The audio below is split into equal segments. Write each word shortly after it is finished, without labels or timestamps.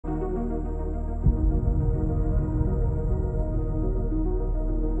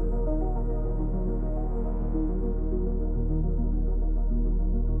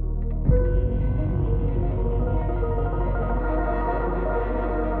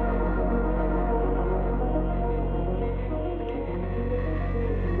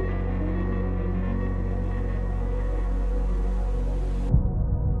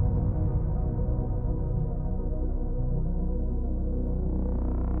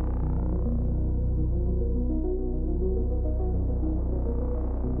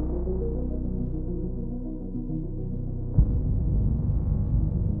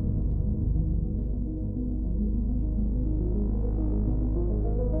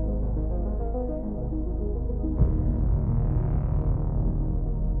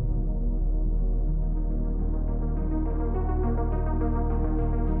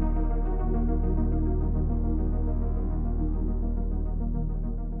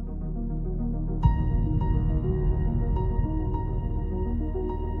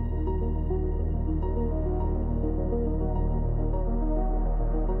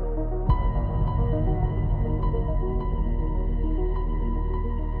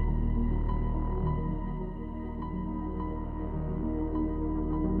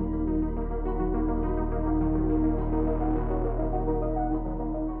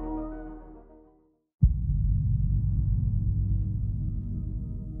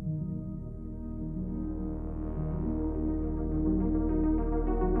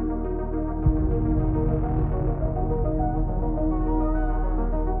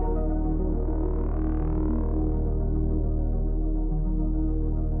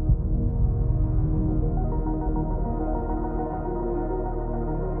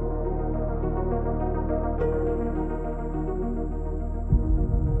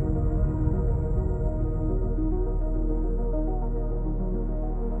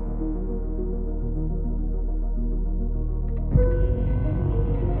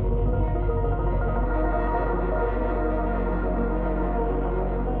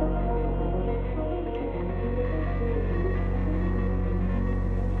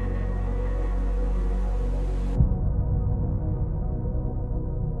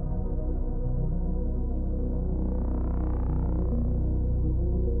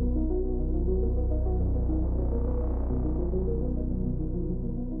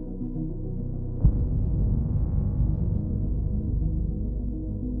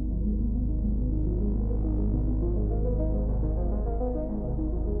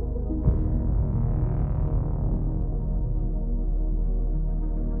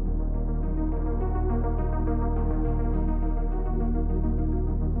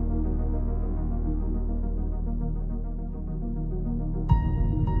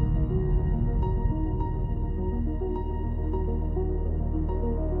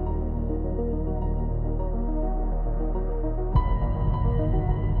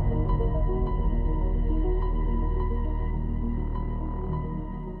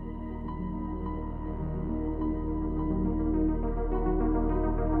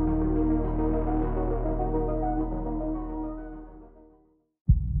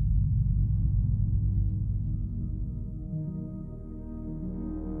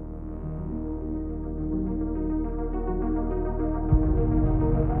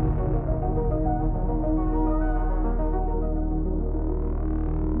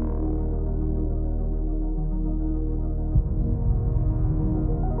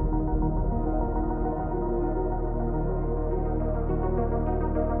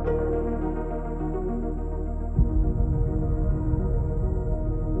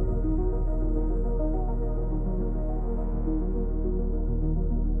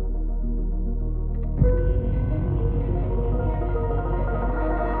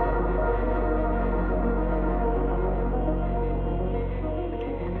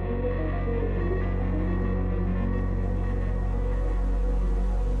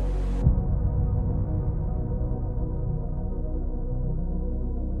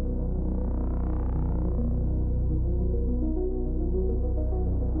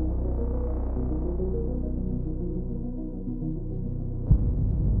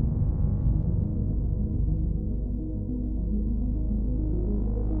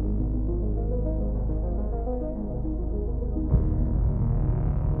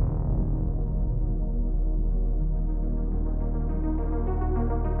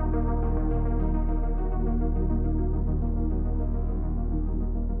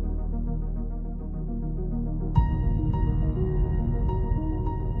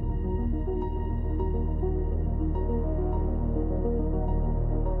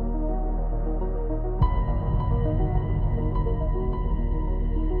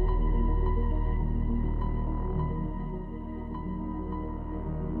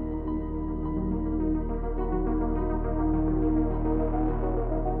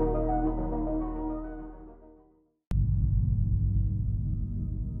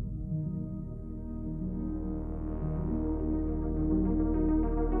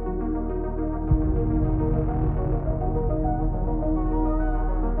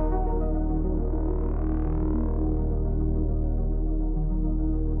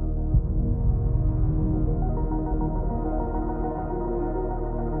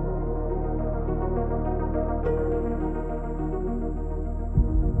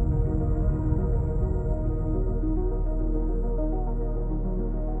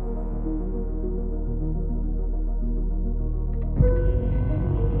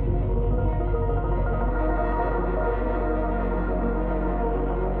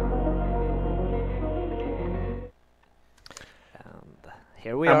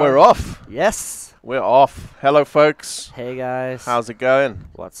we And are. we're off. Yes. We're off. Hello, folks. Hey guys. How's it going?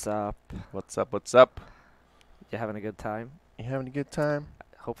 What's up? What's up? What's up? You having a good time? You having a good time?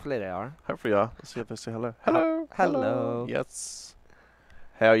 Hopefully they are. Hopefully you are. Let's see if they say hello. Hello. Hello. Yes.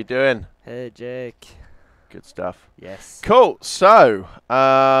 How are you doing? Hey Jake. Good stuff. Yes. Cool. So,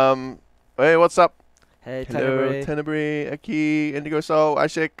 hey, what's up? Hey Hello, Tenebrae. Tenebrae, Aki, Indigo Soul,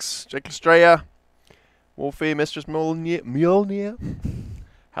 Isaacs, Jake Estrella, Wolfie, Mistress Mjolnir.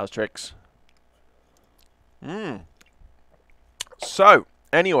 How's Tricks? So,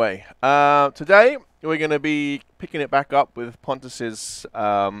 anyway, today we're going to be picking it back up with Pontus's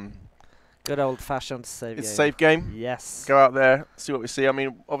Good old-fashioned save game. save game. Yes. Go out there, see what we see. I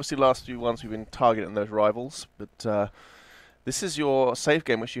mean, obviously last few ones we've been targeting those rivals, but this is your save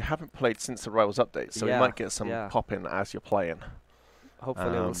game which you haven't played since the Rivals update, so you might get some pop-in as you're playing.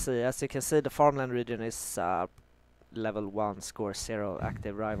 Hopefully we'll see. As you can see, the farmland region is level 1, score 0,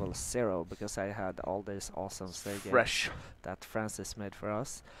 active rivals 0, because I had all these awesome save games that Francis made for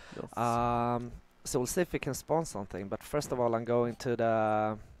us. Yes. So we'll see if we can spawn something, but first of all I'm going to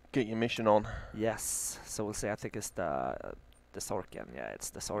the... Get your mission on. Yes, so we'll see. I think it's the Sorken. Yeah, it's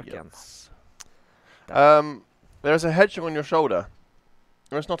the Sorken. Yes. There's a hedgehog on your shoulder.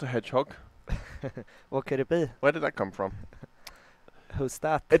 No, it's not a hedgehog. What could it be? Where did that come from? Who's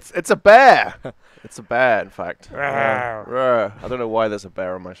that? It's a bear. It's a bear, in fact. Rawr. I don't know why there's a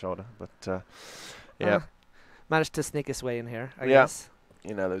bear on my shoulder, but yeah. Managed to sneak his way in here, I Yeah. guess.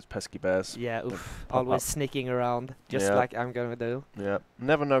 You know those pesky bears. Yeah, oof. pop Always up. sneaking around, just like I'm gonna do. Yeah.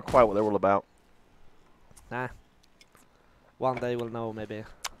 Never know quite what they're all about. Nah. One day we'll know, maybe.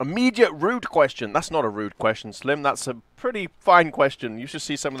 Immediate rude question. That's not a rude question, Slim. That's a pretty fine question. You should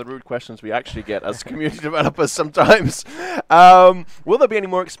see some of the rude questions we actually get as community developers sometimes. Will there be any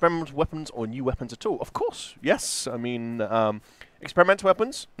more experimental weapons or new weapons at all? Of course, yes. I mean, experimental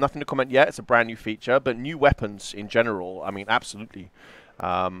weapons, nothing to comment yet. It's a brand new feature. But new weapons in general, I mean, absolutely.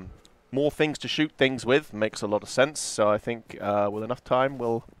 More things to shoot things with makes a lot of sense. So I think with enough time,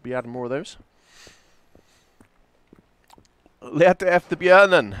 we'll be adding more of those. Lete efter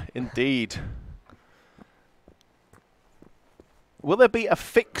björnen, indeed. Will there be a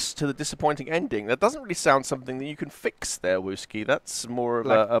fix to the disappointing ending? That doesn't really sound something that you can fix there, Wooski. That's more of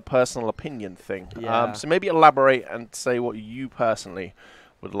a personal opinion thing. Yeah. So maybe elaborate and say what you personally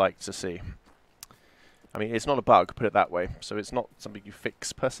would like to see. I mean, it's not a bug, put it that way. So it's not something you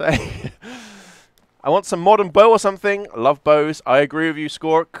fix, per se. I want some modern bow or something. Love bows. I agree with you,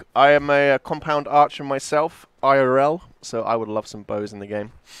 Skork. I am a compound archer myself, IRL, so I would love some bows in the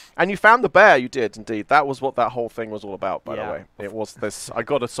game. And you found the bear, you did, indeed. That was what that whole thing was all about, by the way. It was this, I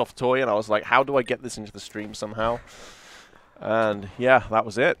got a soft toy, and I was like, how do I get this into the stream somehow? And, yeah, that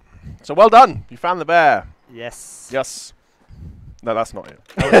was it. So well done. You found the bear. Yes. Yes. No, that's not it.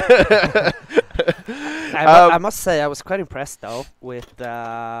 I must say I was quite impressed, though, with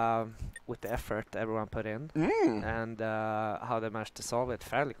the effort everyone put in and how they managed to solve it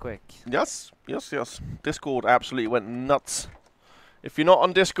fairly quick. Yes, yes, yes. Discord absolutely went nuts. If you're not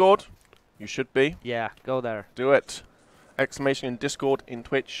on Discord, you should be. Yeah, go there. Do it. Exclamation in Discord in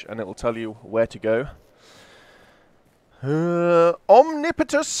Twitch, and it will tell you where to go.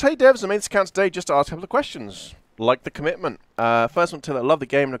 Omnipotus. Hey devs, I made this account today just to ask a couple of questions. Like the commitment. First one, I love the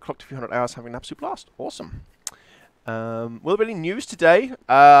game and I clocked a few hundred hours having an absolute blast. Awesome. Will there be any news today?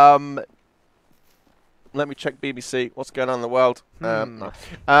 Let me check BBC. What's going on in the world? No.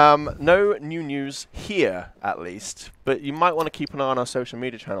 No new news here, at least. But you might want to keep an eye on our social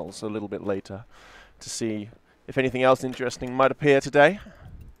media channels a little bit later to see if anything else interesting might appear today.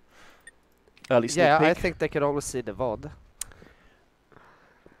 Early sneak peek. I think they could always see the VOD.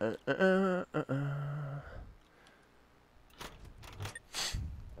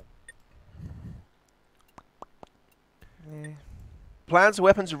 Plans,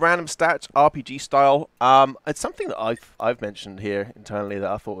 weapons, random stats, RPG style. It's something that I've mentioned here internally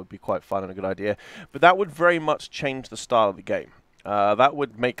that I thought would be quite fun and a good idea. But that would very much change the style of the game. That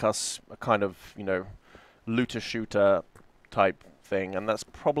would make us a kind of, you know, looter-shooter type thing. And that's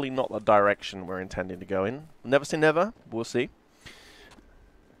probably not the direction we're intending to go in. Never say never. We'll see.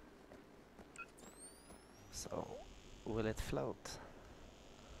 So, will it float?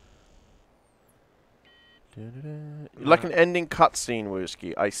 Like an ending cutscene,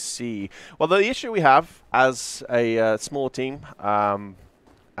 Wooski. I see. Well, the issue we have as a small team and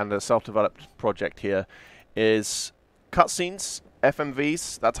a self-developed project here is cutscenes,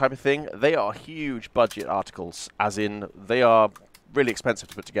 FMVs, that type of thing. They are huge budget articles, as in they are really expensive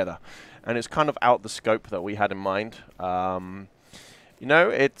to put together. And it's kind of out the scope that we had in mind. You know,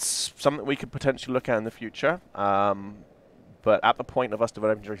 it's something we could potentially look at in the future. But at the point of us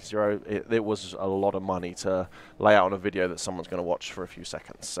developing Generation Zero, it was a lot of money to lay out on a video that someone's going to watch for a few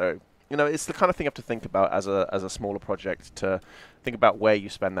seconds. So, you know, it's the kind of thing you have to think about as a smaller project, to think about where you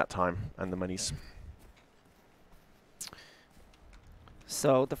spend that time and the monies.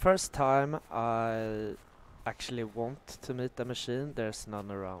 So the first time I actually want to meet the machine, there's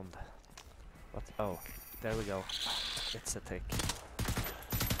none around. What? Oh, there we go. It's a tick.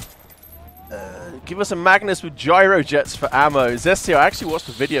 Give us a Magnus with gyro jets for ammo. Zesty, I actually watched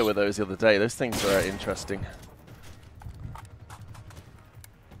a video with those the other day. Those things are interesting.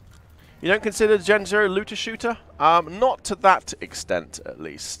 You don't consider Gen Zero looter shooter? Not to that extent, at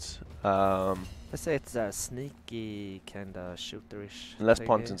least. Let's say it's a sneaky kind of shooterish. Unless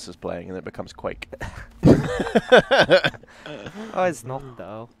Pontus is playing and it becomes Quake. Oh, it's not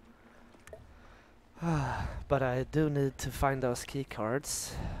though. But I do need to find those key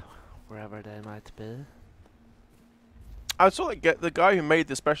cards, wherever they might be. I saw the guy who made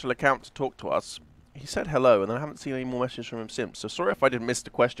the special account to talk to us. He said hello, and I haven't seen any more messages from him since. So sorry if I did miss the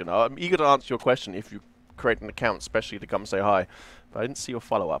question. I'm eager to answer your question if you create an account especially to come say hi. But I didn't see your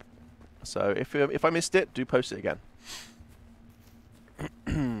follow-up. So if I missed it, do post it again.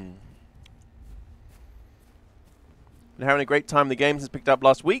 Been having a great time in the game since picked up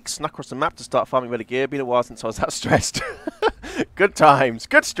last week. Snuck across the map to start farming better gear. Been a while since I was that stressed. Good times,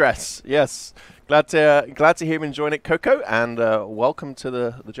 good stress. Yes, glad to hear you enjoying it, Coco, and welcome to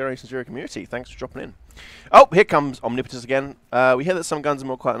the Generation Zero community. Thanks for dropping in. Oh, here comes Omnipotus again. We hear that some guns are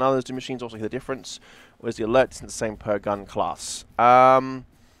more quiet than others. Do machines also hear the difference? Or is the alert the same per gun class?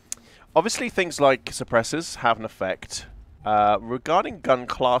 Obviously, things like suppressors have an effect. Regarding gun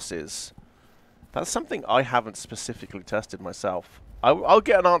classes, that's something I haven't specifically tested myself. I'll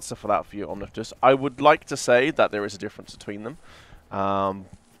get an answer for that for you, Omnipotus. I would like to say that there is a difference between them,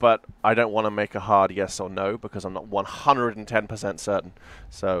 but I don't want to make a hard yes or no because I'm not 110% certain.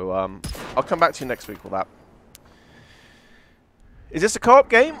 So I'll come back to you next week with that. Is this a co-op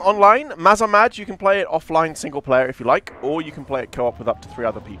game online? Mazamad, you can play it offline single player if you like, or you can play it co-op with up to 3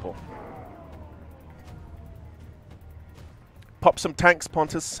 other people. Pop some tanks,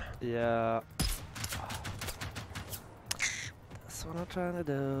 Pontus. Yeah. That's what I'm trying to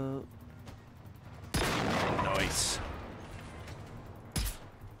do. Nice.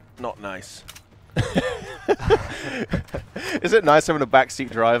 Not nice. Is it nice having a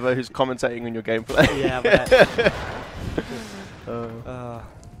backseat driver who's commentating on your gameplay? Yeah, but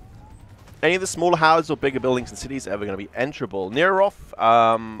any of the smaller houses or bigger buildings in cities ever going to be enterable? Nearoff,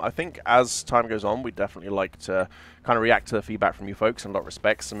 I think as time goes on, we'd definitely like to kind of react to the feedback from you folks in a lot of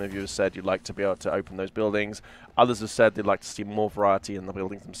respects. Some of you have said you'd like to be able to open those buildings. Others have said they'd like to see more variety in the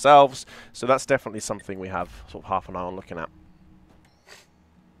buildings themselves. So that's definitely something we have sort of half an eye on looking at.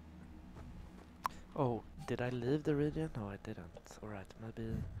 oh, did I leave the region? No, I didn't. Alright, maybe...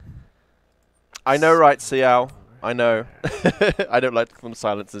 I know, right, Xiao? I know. I don't like them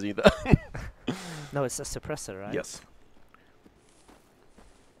silencers either. No, it's a suppressor, right? Yes.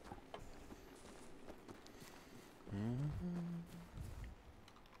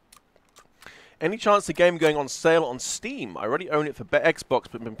 Any chance the game going on sale on Steam? I already own it for Xbox,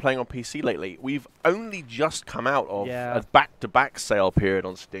 but been playing on PC lately. We've only just come out of a back-to-back sale period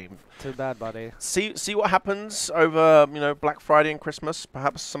on Steam. Too bad, buddy. See what happens over Black Friday and Christmas.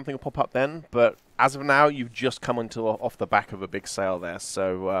 Perhaps something will pop up then. But as of now, you've just come off the back of a big sale there.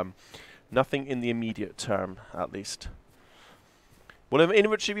 So nothing in the immediate term, at least. Will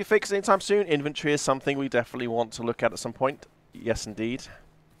inventory be fixed anytime soon? Inventory is something we definitely want to look at some point. Yes, indeed.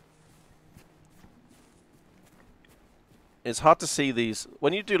 It's hard to see these.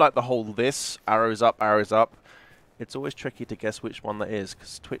 When you do like the whole arrows up, it's always tricky to guess which one that is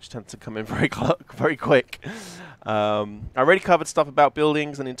because Twitch tends to come in very quick. I already covered stuff about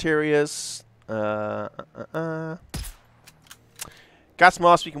buildings and interiors. Gas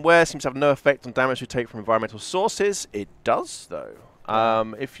mask we can wear seems to have no effect on damage we take from environmental sources. It does, though.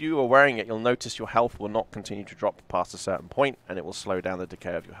 If you are wearing it, you'll notice your health will not continue to drop past a certain point, and it will slow down the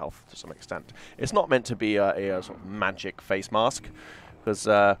decay of your health to some extent. It's not meant to be a sort of magic face mask, because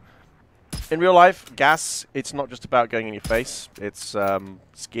in real life, gas, it's not just about going in your face. It's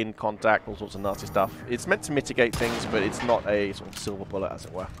skin contact, all sorts of nasty stuff. It's meant to mitigate things, but it's not a sort of silver bullet, as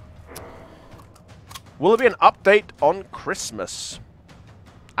it were. Will there be an update on Christmas?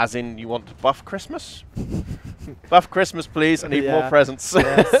 As in, you want to buff Christmas? Buff Christmas, please. I need more presents.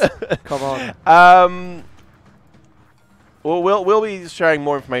 Yes. Come on. Well, we'll be sharing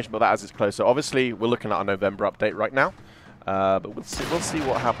more information about that as it's closer. Obviously, we're looking at a November update right now, but we'll see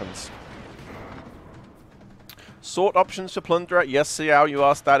what happens. Sort options for Plunderer. Yes, Xiao, you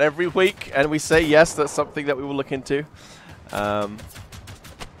ask that every week, and we say yes. That's something that we will look into. Was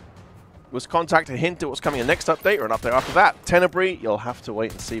contact a hint at what's coming in the next update or an update after that? Tenebrae, you'll have to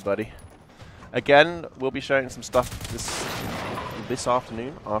wait and see, buddy. Again, we'll be showing some stuff this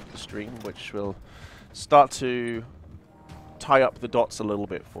afternoon after the stream, which will start to tie up the dots a little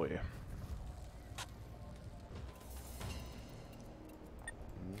bit for you.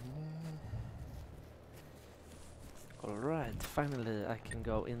 Alright, finally I can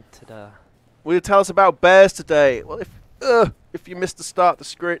go into the... Will you tell us about bears today? Well, if you missed the start of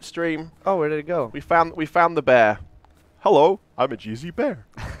the stream... Oh, where did it go? We found the bear. Hello, I'm a GZ bear.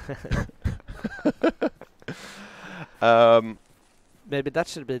 Maybe that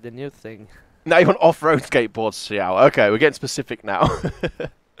should be the new thing. Now you want off-road skateboards, Xiao. Okay, we're getting specific now.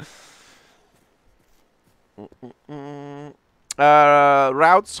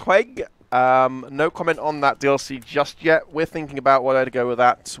 Raudsweg, no comment on that DLC just yet. We're thinking about whether to go with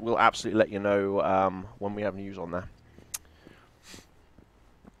that. We'll absolutely let you know when we have news on that.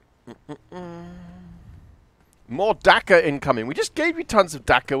 More DACA incoming. We just gave you tons of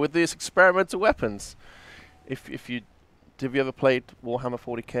DACA with these experimental weapons. Have you ever played Warhammer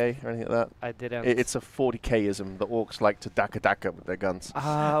 40k or anything like that? I didn't. It's a 40k-ism. The orcs like to DACA with their guns.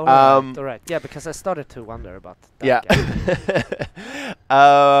 Alright. Yeah, because I started to wonder about DACA.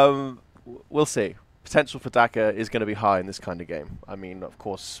 Yeah. We'll see. Potential for DACA is going to be high in this kind of game. I mean, of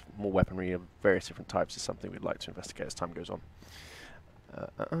course, more weaponry of various different types is something we'd like to investigate as time goes on.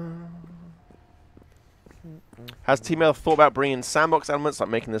 Has T-Mail thought about bringing sandbox elements like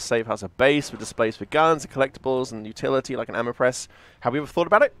making the safe house a base with displays for guns and collectibles and utility like an ammo press? Have we ever thought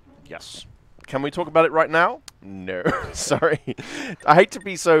about it? Yes. Can we talk about it right now? No. Sorry. I hate to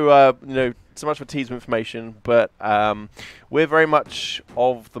be so, so much for tease of information, but we're very much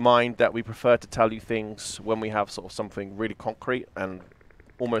of the mind that we prefer to tell you things when we have sort of something really concrete and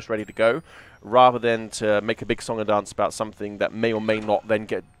almost ready to go, rather than to make a big song and dance about something that may or may not then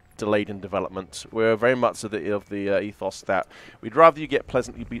get delayed in development. We're very much of the ethos that we'd rather you get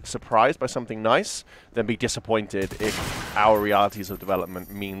pleasantly be surprised by something nice than be disappointed if our realities of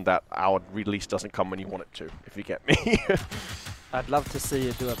development mean that our release doesn't come when you want it to, if you get me. I'd love to see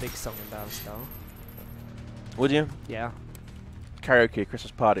you do a big song and dance though. Would you? Yeah. Karaoke,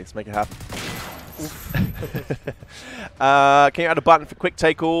 Christmas party, let's make it happen. Can you add a button for quick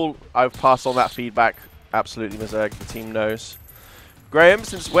take all? I've passed on that feedback. Absolutely, Mizerg, the team knows. Graham,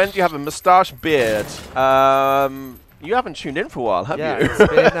 since when do you have a moustache beard? You haven't tuned in for a while, have you? Yeah, it's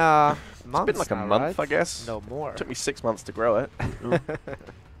been months. It's been like a month, right? I guess. No more. It took me 6 months to grow it.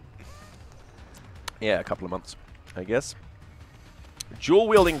 Yeah, a couple of months, I guess.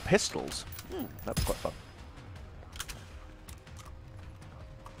 Dual-wielding pistols. That's quite fun.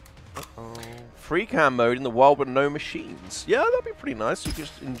 Free cam mode in the wild with no machines. Yeah, that'd be pretty nice. You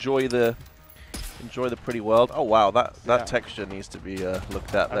just enjoy the pretty world. Oh wow, that texture needs to be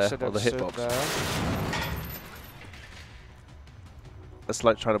looked at there, or the hitbox. That's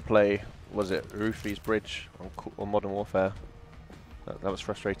like trying to play, was it Rufy's Bridge on Modern Warfare? That was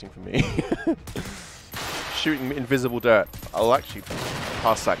frustrating for me. Shooting invisible dirt. I'll actually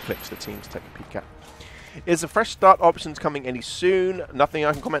pass that clip to the team to take a peek at. Is the fresh start options coming any soon? Nothing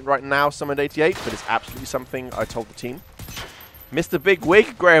I can comment right now, Summoned 88, but it's absolutely something I told the team. Mr. Big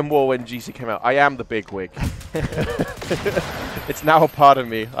Wig, Graham Wall when GC came out. I am the Big Wig. It's now a part of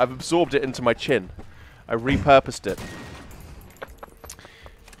me. I've absorbed it into my chin. I repurposed it.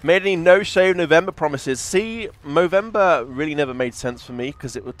 Made any no-shave November promises? See, Movember really never made sense for me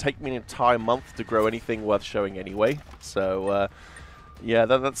because it would take me an entire month to grow anything worth showing anyway. So, yeah,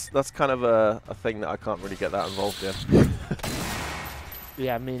 that's kind of a thing that I can't really get that involved in.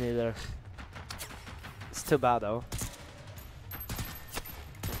 Yeah, me neither. It's too bad though.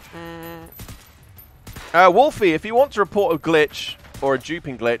 Wolfie, if you want to report a glitch or a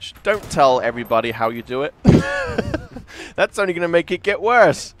duping glitch, don't tell everybody how you do it. That's only going to make it get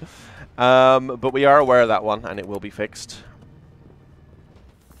worse. But we are aware of that one, and it will be fixed.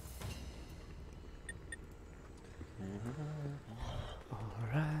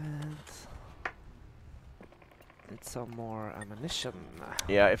 Some more ammunition.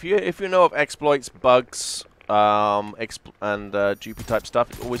 Yeah, if you know of exploits, bugs, and dupy type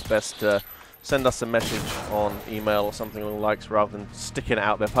stuff, it's always best to send us a message on email or something along the likes rather than sticking it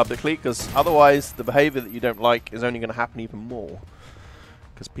out there publicly, because otherwise the behavior that you don't like is only going to happen even more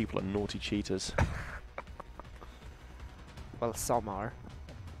because people are naughty cheaters. Well, some are.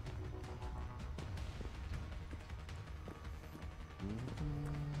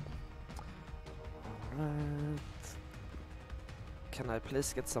 Alright. Can I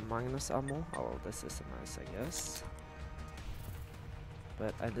please get some Magnus ammo? Oh, this is nice, I guess.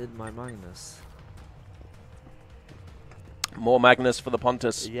 But I need my Magnus. More Magnus for the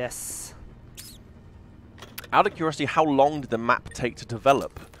Pontus. Yes. Out of curiosity, how long did the map take to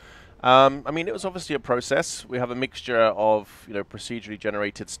develop? I mean, it was obviously a process. We have a mixture of, you know, procedurally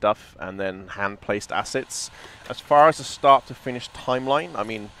generated stuff and then hand-placed assets. As far as a start to finish timeline, I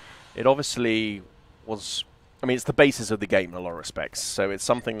mean, it obviously was... I mean, it's the basis of the game in a lot of respects. So it's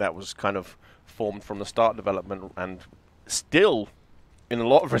something that was kind of formed from the start development and still, in a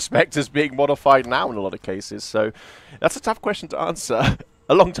lot of respects, is being modified now in a lot of cases. So that's a tough question to answer.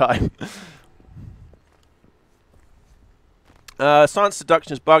 A long time. Science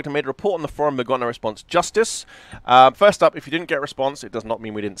Seduction is bugged. I made a report on the forum but got no response. Justice. First up, if you didn't get a response, it does not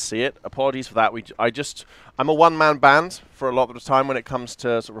mean we didn't see it. Apologies for that. I'm a one-man band for a lot of the time when it comes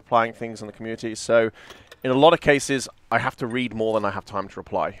to sort of replying things in the community. So in a lot of cases, I have to read more than I have time to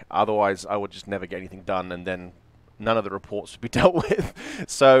reply. Otherwise, I would just never get anything done, and then none of the reports would be dealt with.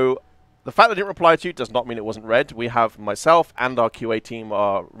 So the fact that I didn't reply to you does not mean it wasn't read. We have myself and our QA team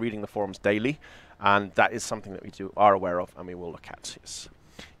are reading the forums daily. And that is something that we are aware of, and we will look at. Yes.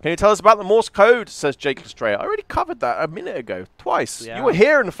 Can you tell us about the Morse code, says Jake Estrella. I already covered that a minute ago, twice. Yeah. You were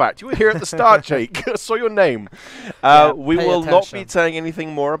here, in fact. You were here at the start, Jake. I saw your name. We will not be saying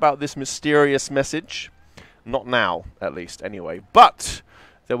anything more about this mysterious message. Not now, at least, anyway. But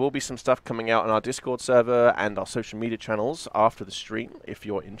there will be some stuff coming out on our Discord server and our social media channels after the stream, if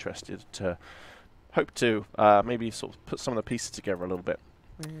you're interested to hope to maybe sort of put some of the pieces together a little bit.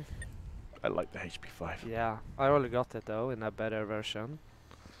 I like the HP5. Yeah, I only got it though in a better version.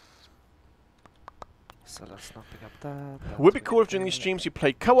 So let's not pick up that. Would it be cool if during these streams you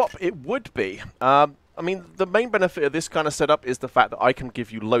played co-op? It would be. I mean, the main benefit of this kind of setup is the fact that I can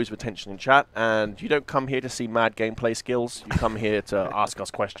give you loads of attention in chat, and you don't come here to see mad gameplay skills. You come here to ask us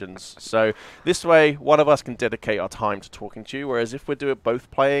questions. So this way, one of us can dedicate our time to talking to you, whereas if we're doing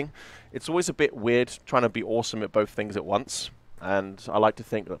both playing, it's always a bit weird trying to be awesome at both things at once. And I like to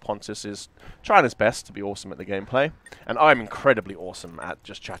think that Pontus is trying his best to be awesome at the gameplay. And I'm incredibly awesome at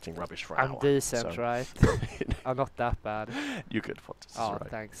just chatting rubbish for an hour. I'm decent, so. Right? I'm not that bad. You're good, Pontus. Oh, right.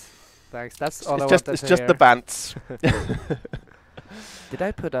 Thanks. Thanks. That's all I wanted to hear. It's just the bants. Did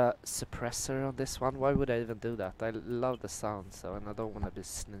I put a suppressor on this one? Why would I even do that? I love the sound, so, and I don't want to be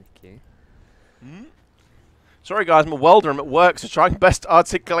sneaky. Sorry guys, I'm a welder, I'm at work, so trying best to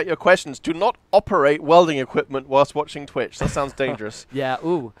articulate your questions. Do not operate welding equipment whilst watching Twitch. That sounds dangerous. Yeah,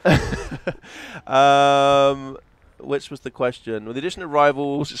 ooh. Which was the question? With the addition of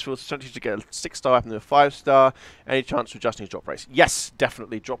rivals, it's for strategy to get a 6-star weapon than a 5-star. Any chance of adjusting drop rates? Yes,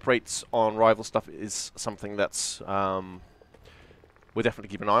 definitely. Drop rates on rival stuff is something that's we'll definitely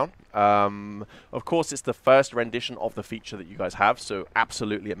keep an eye on. Of course, it's the first rendition of the feature that you guys have, so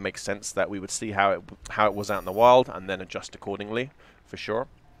absolutely it makes sense that we would see how it was out in the wild and then adjust accordingly, for sure.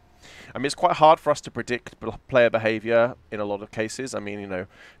 I mean, it's quite hard for us to predict player behavior in a lot of cases. I mean, you know,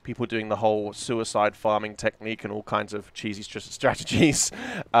 people doing the whole suicide farming technique and all kinds of cheesy strategies.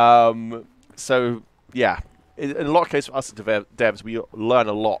 So, yeah, in a lot of cases for us as devs, we learn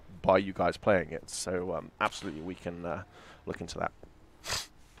a lot by you guys playing it. So, absolutely, we can look into that.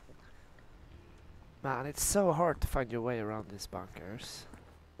 Man, it's so hard to find your way around these bunkers.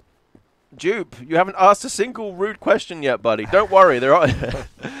 Dupe, you haven't asked a single rude question yet, buddy. Don't worry, there are.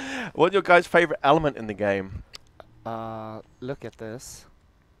 What's your guys' favorite element in the game? Look at this.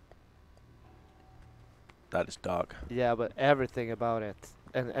 That is dark. Yeah, but everything about it,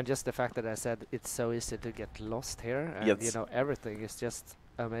 and just the fact that I said it's so easy to get lost here, and yes. You know, everything is just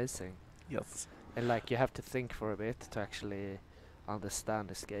amazing. Yes. And like you have to think for a bit to actually understand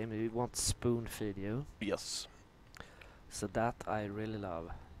this game. We won't spoon feed you. Yes. So that I really love.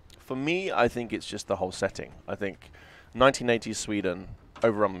 For me, I think it's just the whole setting. I think 1980s Sweden,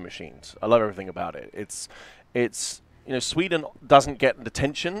 overrun with machines. I love everything about it. It's you know, Sweden doesn't get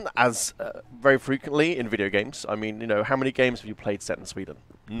attention as very frequently in video games. I mean, you know, how many games have you played set in Sweden?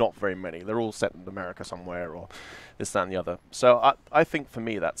 Not very many. They're all set in America somewhere or this, that, and the other. So I think for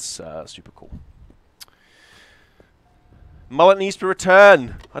me that's super cool. Mullet needs to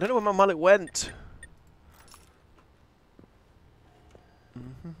return. I don't know where my mullet went. Right.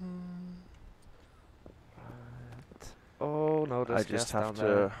 Oh no, there's I just have to.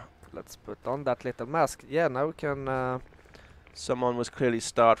 There. Let's put on that little mask. Yeah, now we can. Someone was clearly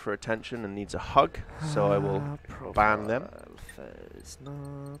starved for attention and needs a hug, so I will ban them. Face,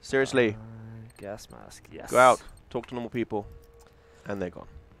 not seriously. Gas mask. Yes. Go out, talk to normal people, and they're gone.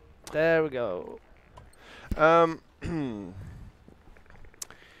 There we go.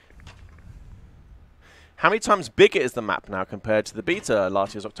 How many times bigger is the map now compared to the beta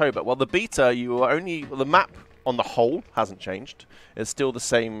last year's October? Well, the beta, the map on the whole hasn't changed. It's still the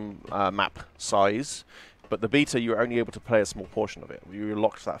same map size. but the beta, you were only able to play a small portion of it. You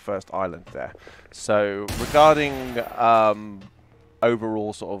locked that first island there. So regarding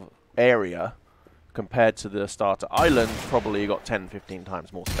overall sort of area, compared to the starter island, probably got 10, 15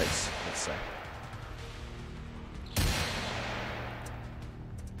 times more space, let's say.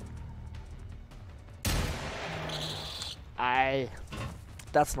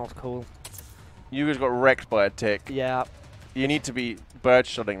 That's not cool. You just got wrecked by a tick. Yeah. You need to be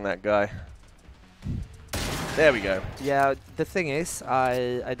birdshotting that guy. There we go. Yeah, the thing is,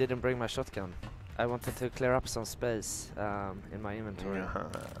 I didn't bring my shotgun. I wanted to clear up some space in my inventory.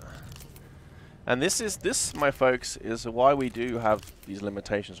 And this, my folks, is why we do have these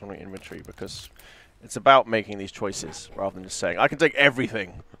limitations on our inventory, because it's about making these choices rather than just saying, I can take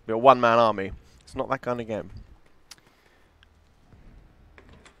everything. Be a one-man army. It's not that kind of game.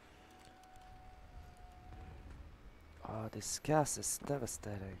 Oh, this gas is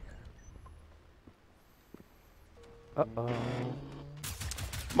devastating. Uh-oh.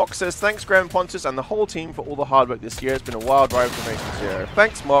 Mox says, thanks Graham and Pontus and the whole team for all the hard work this year. It's been a wild ride for Nation Zero.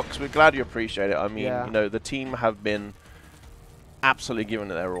 Thanks Mox, we're glad you appreciate it. I mean, you know, the team have been absolutely giving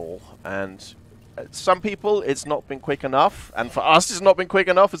it their all. And some people, it's not been quick enough. And for us, it's not been quick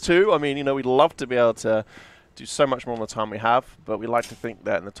enough too. I mean, you know, we'd love to be able to do so much more in the time we have. But we like to think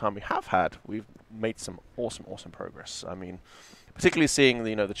that in the time we have had, we've made some awesome, awesome progress. I mean, particularly seeing the,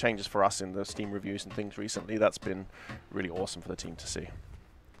 you know, the changes for us in the Steam reviews and things recently, that's been really awesome for the team to see.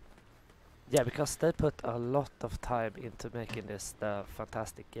 Yeah, because they put a lot of time into making this the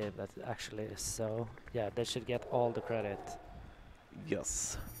fantastic game that it actually is. So, yeah, they should get all the credit.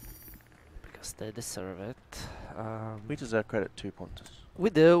 Yes. Because they deserve it. We deserve credit too, Pontus. We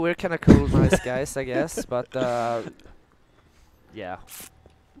do. We're kind of cool, nice guys, I guess. But, yeah.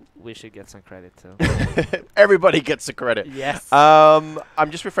 We should get some credit too. Everybody gets the credit. Yes. I'm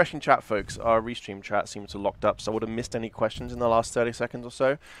just refreshing chat, folks. Our restream chat seems to have locked up, so I would have missed any questions in the last 30 seconds or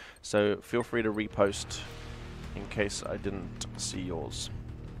so. So feel free to repost in case I didn't see yours.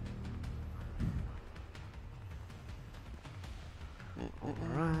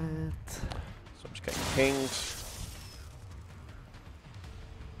 Alright. So I'm just getting pinged.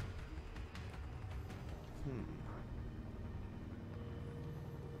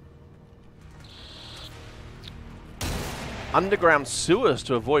 Underground sewers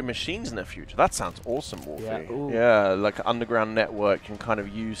to avoid machines in the future. That sounds awesome, Wolfie. Yeah, like an underground network you can kind of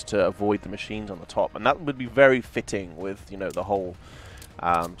use to avoid the machines on the top. And that would be very fitting with, you know, the whole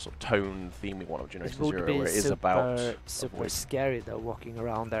sort of tone theme we want of Generation Zero, where it is about... super scary, though, walking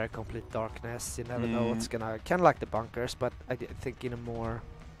around there in complete darkness. You never know what's gonna... Kind of like the bunkers, but I think in a more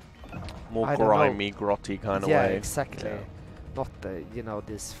grimy, grotty kind of way. Yeah, exactly. Yeah. Not the, you know,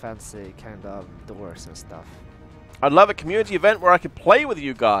 these fancy kind of doors and stuff. I'd love a community event where I could play with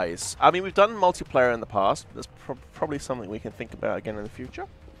you guys. I mean, we've done multiplayer in the past. That's probably something we can think about again in the future.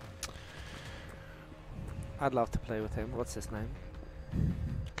 I'd love to play with him. What's his name?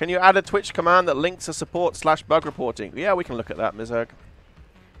 Can you add a Twitch command that links to support/bug reporting? Yeah, we can look at that, Mizerg.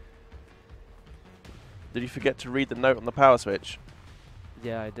 Did you forget to read the note on the power switch?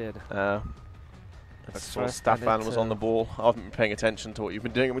 Yeah, I did. I saw Staffan was on the ball. I haven't been paying attention to what you've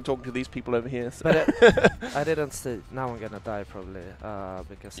been doing. I've been talking to these people over here. So. But I didn't see. Now I'm gonna die probably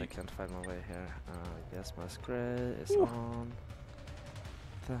because I can't find my way here. Yes, my gray is on.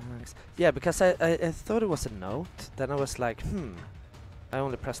 Thanks. Yeah, because I thought it was a note. Then I was like, I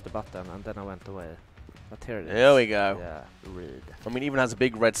only pressed the button and then I went away. But here it is. There we go. Yeah, read. I mean, even has a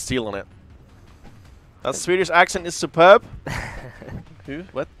big red seal on it. That Swedish accent is superb. Who?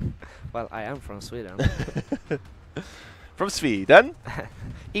 What? Well, I am from Sweden. From Sweden?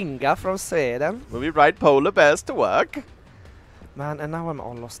 Inga from Sweden. Will we ride polar bears to work? Man, and now I'm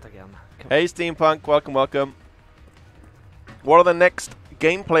all lost again. Hey Steampunk, welcome, welcome. What are the next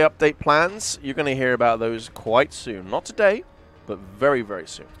gameplay update plans? You're going to hear about those quite soon. Not today, but very, very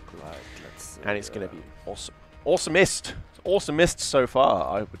soon. Right, let's see. And it's going to be awesome. Awesomest. Awesomest so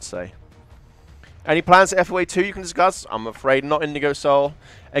far, I would say. Any plans for FOA 2 you can discuss? I'm afraid not, Indigo Soul.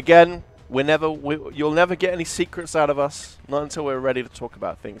 Again, you'll never get any secrets out of us. Not until we're ready to talk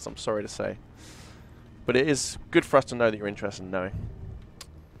about things, I'm sorry to say. But it is good for us to know that you're interested in knowing.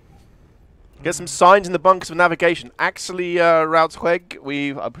 Get some signs in the bunkers for navigation. Actually,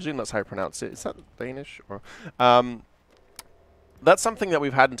 Rautsweg, I presume that's how you pronounce it. Is that Danish? Or, that's something that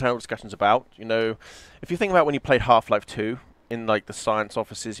we've had internal discussions about. You know, if you think about when you played Half-Life 2, in like the science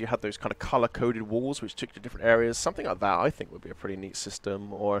offices, you had those kind of color-coded walls which took you to different areas. Something like that, I think, would be a pretty neat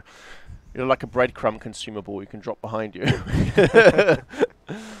system. Or, you know, like a breadcrumb consumable you can drop behind you.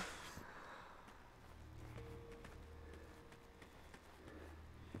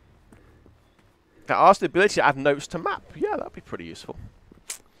 I asked the ability to add notes to map. Yeah, that'd be pretty useful.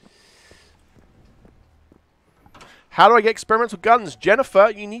 How do I get experimental guns? Jennifer,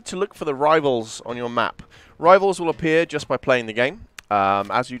 you need to look for the rivals on your map. Rivals will appear just by playing the game.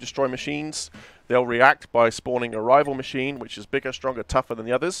 As you destroy machines, they'll react by spawning a rival machine, which is bigger, stronger, tougher than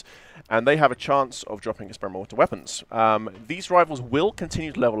the others, and they have a chance of dropping experimental weapons. These rivals will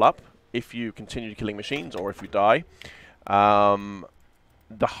continue to level up if you continue killing machines or if you die.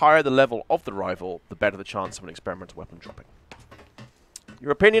 The higher the level of the rival, the better the chance of an experimental weapon dropping.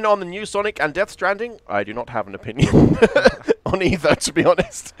 Your opinion on the new Sonic and Death Stranding? I do not have an opinion on either, to be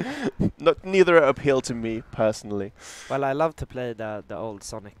honest. Neither appeal to me personally. Well, I love to play the old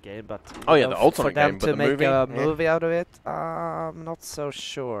Sonic game, but oh yeah, the old Sonic game, but to make a movie out of it, I'm not so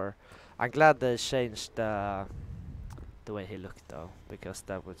sure. I'm glad they changed the way he looked, though, because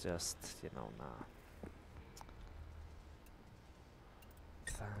that was just, you know, nah.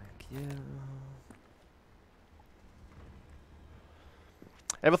 Thank you.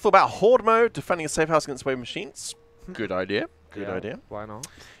 Ever thought about Horde mode, defending a safe house against wave machines? Good idea. Good idea. Why not?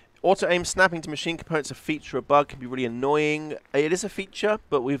 Auto-aim snapping to machine components, a feature, a bug, can be really annoying. It is a feature,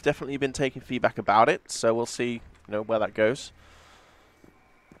 but we've definitely been taking feedback about it, so we'll see, you know, where that goes.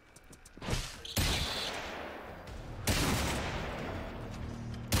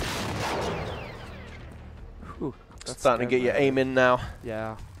 Whew, that's starting to get your aim in now.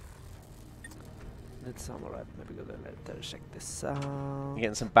 Yeah. Need some, alright, maybe go later, check this out. You're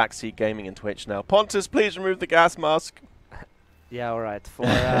getting some backseat gaming in Twitch now. Pontus, please remove the gas mask. Yeah, alright, for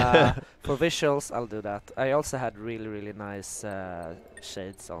visuals, I'll do that. I also had really nice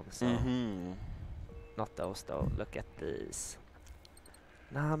shades on, so... Not those, though. Look at these.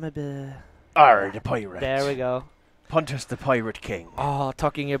 Nah, maybe... Arr, the pirate. There we go. Pontus the Pirate King. Oh,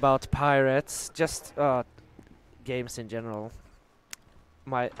 talking about pirates, just games in general.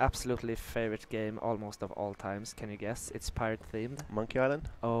 My absolutely favorite game, almost of all times. Can you guess? It's pirate themed. Monkey Island?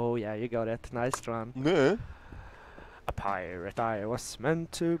 Oh yeah, you got it. Nice run. No. A pirate I was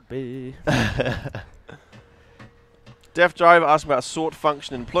meant to be. Def Drive asked about sort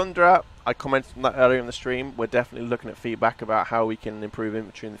function in Plundra. I commented on that earlier in the stream. We're definitely looking at feedback about how we can improve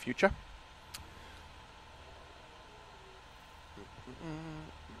inventory in the future.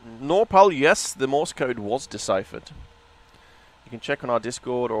 Norpal, yes, the Morse code was deciphered. You can check on our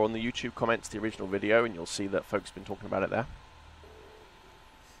Discord or on the YouTube comments the original video, and you'll see that folks have been talking about it there.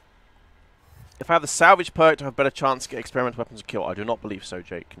 If I have the salvage perk to have a better chance to get experimental weapons to kill, I do not believe so,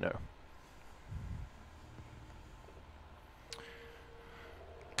 Jake, no.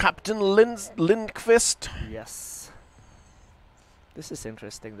 Captain Lindqvist. Yes. This is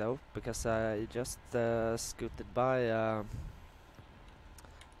interesting though, because I just scooted by a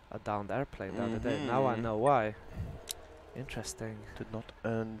downed airplane the other day. Now I know why. Interesting. Did not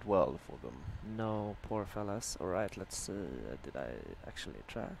end well for them. No, poor fellas. Alright, let's see. Did I actually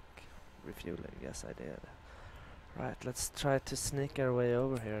track? Refueling, yes I did. Right, let's try to sneak our way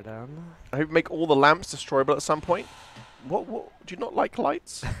over here then. I hope make all the lamps destroyable at some point. What do you not like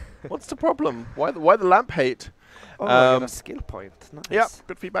lights? What's the problem? Why the lamp hate? Oh, I got a skill point. Nice. Yeah,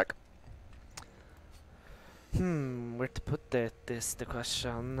 good feedback. Where to put it is the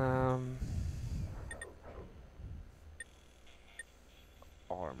question.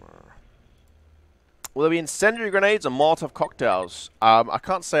 Armor. Will there be incendiary grenades or Molotov cocktails? I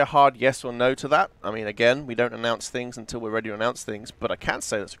can't say a hard yes or no to that. I mean, again, we don't announce things until we're ready to announce things, but I can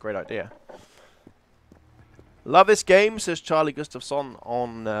say that's a great idea. Love this game, says Charlie Gustafsson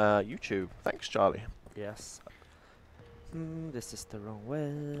on YouTube. Thanks, Charlie. Yes. This is the wrong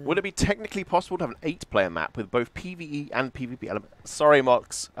way. Would it be technically possible to have an 8-player map with both PvE and PvP elements? Sorry,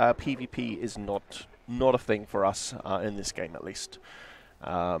 Mox. PvP is not a thing for us in this game, at least.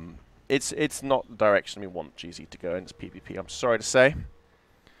 It's not the direction we want GZ to go in. It's PvP. I'm sorry to say.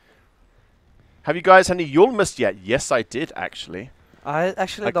 Have you guys had any Yulmust yet? Yes, I did actually. I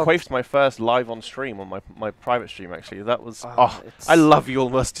quaffed my first live on stream on my private stream. Actually, that was I love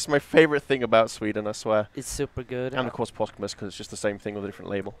Yulmust. It's my favorite thing about Sweden. I swear. It's super good. And of course Posthumus, because it's just the same thing with a different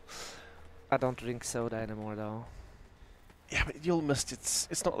label. I don't drink soda anymore though. Yeah, but Yulmust,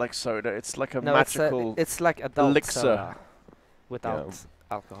 it's not like soda. It's like a magical. It's like adult elixir soda without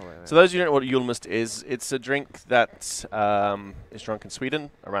alcohol in it. So those of you who don't know what Yulmust is, it's a drink that is drunk in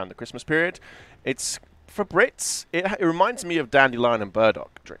Sweden around the Christmas period. It's for Brits. It reminds me of Dandelion and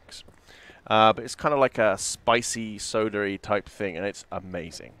Burdock drinks, but it's kind of like a spicy soda-y type thing, and it's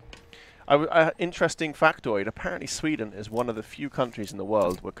amazing. Interesting factoid: apparently Sweden is one of the few countries in the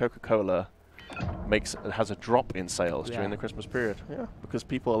world where Coca-Cola has a drop in sales during the Christmas period. Yeah, because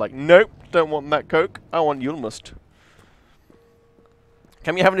people are like, nope, don't want that Coke. I want Yulmust.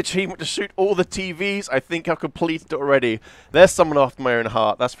 Can we have an achievement to shoot all the TVs? I think I've completed it already. There's someone after my own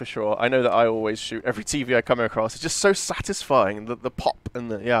heart, that's for sure. I know that I always shoot every TV I come across. It's just so satisfying, the pop and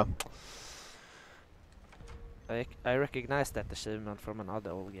the, yeah. I recognize that achievement from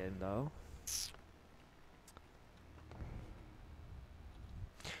another old game, though.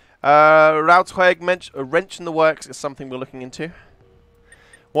 Rautweg a wrench in the works is something we're looking into.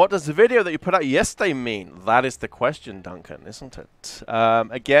 What does the video that you put out yesterday mean? That is the question, Duncan, isn't it?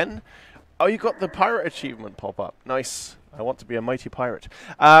 Again, oh, you got the pirate achievement pop up. Nice. I want to be a mighty pirate.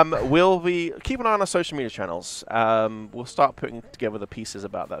 We'll be keep an eye on our social media channels. We'll start putting together the pieces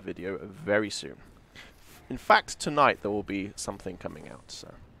about that video very soon. In fact, tonight there will be something coming out. So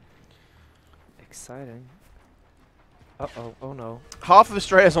exciting. Uh-oh, oh no. Half of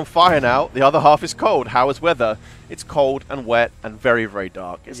Australia is on fire now, the other half is cold. How is weather? It's cold and wet and very, very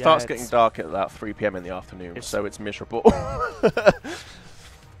dark. It starts getting dark at about 3 PM in the afternoon, so it's miserable.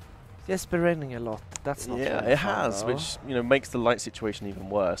 It's been raining a lot. That's not it has, which, you know, makes the light situation even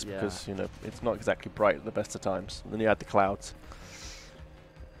worse because, you know, it's not exactly bright at the best of times. And then you add the clouds.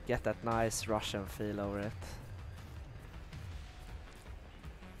 Get that nice Russian feel over it.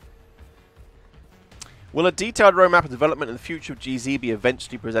 Will a detailed roadmap of development in the future of GZ be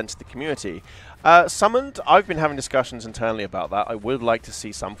eventually presented to the community? Summoned, I've been having discussions internally about that. I would like to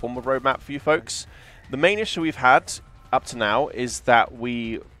see some form of roadmap for you folks. The main issue we've had up to now is that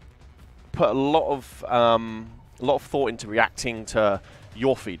we put a lot of thought into reacting to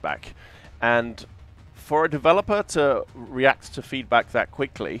your feedback. And for a developer to react to feedback that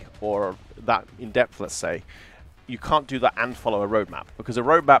quickly, or that in depth, let's say, you can't do that and follow a roadmap, because a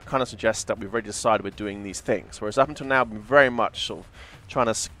roadmap kind of suggests that we've already decided we're doing these things, whereas up until now I've been very much sort of trying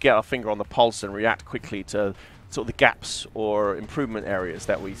to get our finger on the pulse and react quickly to sort of the gaps or improvement areas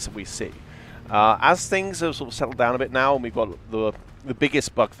that we see. As things have sort of settled down a bit now, and we've got the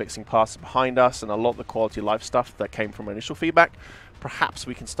biggest bug fixing parts behind us and a lot of the quality of life stuff that came from initial feedback, perhaps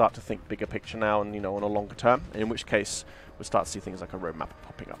we can start to think bigger picture now and, you know, on a longer term, in which case we'll start to see things like a roadmap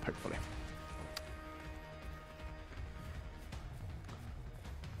popping up, hopefully.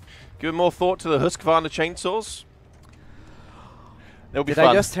 Give more thought to the Husqvarna chainsaws. They'll be fun.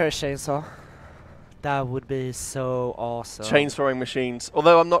 Did I just hear a chainsaw? That would be so awesome. Chainsawing machines.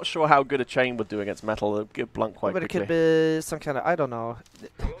 Although I'm not sure how good a chain would do against metal. It would get blunt quite quickly. But it could be some kind of, I don't know,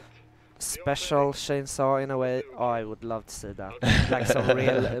 special chainsaw in a way. Oh, I would love to see that. Like some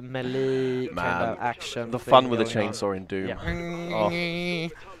real melee kind of action. The fun with a chainsaw in Doom. Yeah. Oh.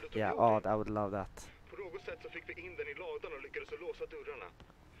 Yeah, oh, I would love that.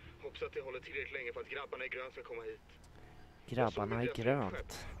 Grabbarna i grönt.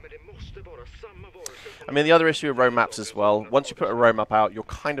 I mean, the other issue with roadmaps as well, once you put a roadmap out, you're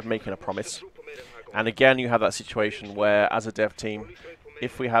kind of making a promise. And again, you have that situation where, as a dev team,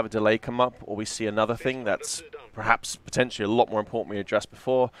 if we have a delay come up or we see another thing that's perhaps potentially a lot more important we addressed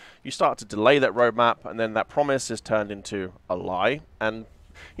before, you start to delay that roadmap, and then that promise is turned into a lie. And,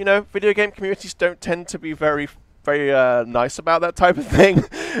 you know, video game communities don't tend to be very nice about that type of thing.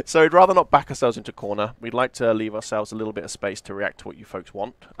 So we'd rather not back ourselves into a corner. We'd like to leave ourselves a little bit of space to react to what you folks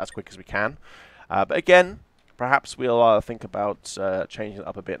want as quick as we can. But again, perhaps we'll think about changing it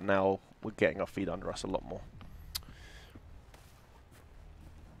up a bit now. We're getting our feet under us a lot more.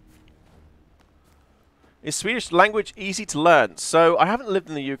 Is Swedish language easy to learn? So I haven't lived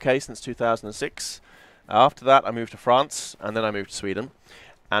in the UK since 2006. After that, I moved to France, and then I moved to Sweden.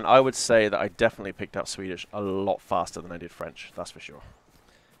 And I would say that I definitely picked up Swedish a lot faster than I did French, that's for sure.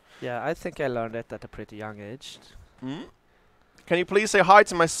 Yeah, I think I learned it at a pretty young age. Mm? Can you please say hi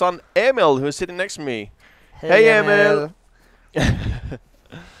to my son Emil, who is sitting next to me? Hey Emil!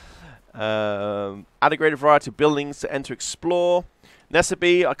 Add a greater variety of buildings to enter explore.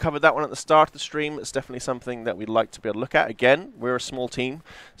 Nessaby, I covered that one at the start of the stream. It's definitely something that we'd like to be able to look at. Again, we're a small team,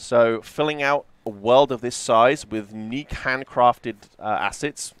 so filling out a world of this size with unique handcrafted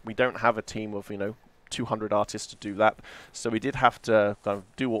assets. We don't have a team of, you know, 200 artists to do that. So we did have to kind of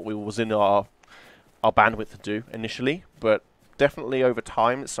do what was in our bandwidth to do initially, but definitely over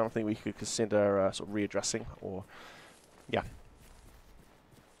time it's something we could consider sort of readdressing, or yeah.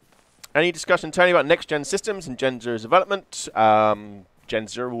 Any discussion internally about next-gen systems and Gen 0's development? Gen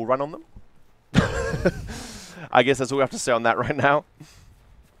 0 will run on them. I guess that's all we have to say on that right now.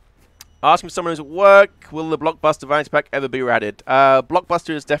 Asking someone who's at work, will the Blockbuster Vanity Pack ever be added?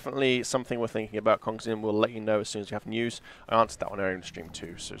 Blockbuster is definitely something we're thinking about, Kongsin. We'll let you know as soon as we have news. I answered that one earlier in the stream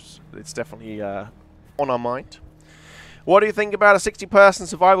too, so it's definitely on our mind. What do you think about a 60-person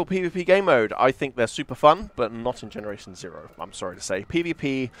survival PvP game mode? I think they're super fun, but not in Generation 0, I'm sorry to say.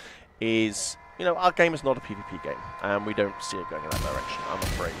 PvP is you know, our game is not a PvP game, and we don't see it going in that direction, I'm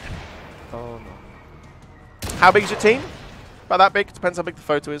afraid. Oh no. How big is your team? About that big. Depends how big the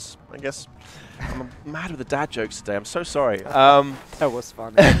photo is, I guess. I'm mad with the dad jokes today. I'm so sorry. That was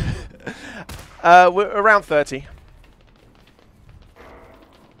fun. We're around 30.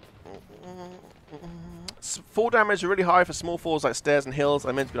 Fall damage is really high for small falls like stairs and hills.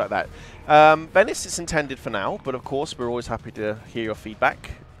 I meant to be like that. Venice is intended for now, but of course we're always happy to hear your feedback.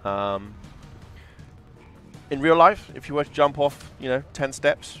 In real life, if you were to jump off, you know, 10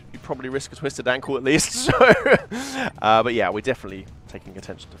 steps, you'd probably risk a twisted ankle at least. So, but yeah, we're definitely taking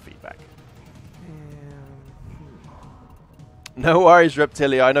attention to feedback. No worries,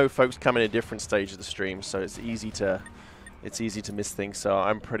 Reptilia. I know folks come in at different stages of the stream, so it's easy to miss things. So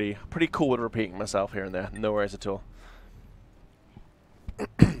I'm pretty cool with repeating myself here and there. No worries at all.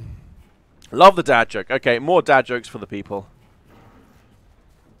 Love the dad joke. Okay, more dad jokes for the people.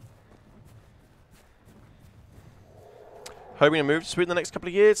 Hoping to move to Sweden the next couple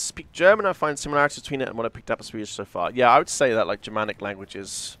of years. Speak German. I find similarities between it and what I picked up of Swedish so far. Yeah, I would say that like Germanic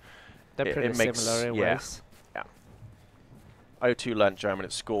languages, they're pretty similar in ways. Yeah. I too learned German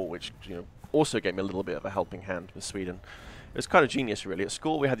at school, which also gave me a little bit of a helping hand with Sweden. It was kind of genius, really. At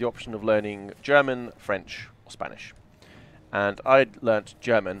school, we had the option of learning German, French, or Spanish. And I learnt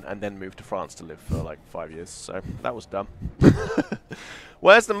German and then moved to France to live for like 5 years. So that was dumb.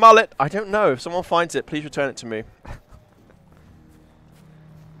 Where's the mullet? I don't know. If someone finds it, please return it to me.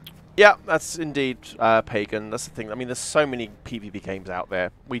 Yeah, that's indeed pagan. That's the thing. I mean, there's so many PvP games out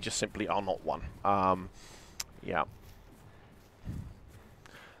there. We just simply are not one. Yeah.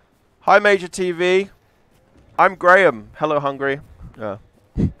 Hi, Major TV. I'm Graham. Hello, Hungry. I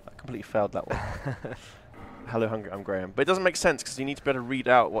completely failed that one. Hello, Hungry. I'm Graham. But it doesn't make sense because you need to be able to read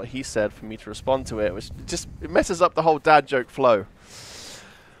out what he said for me to respond to it. Which it messes up the whole dad joke flow.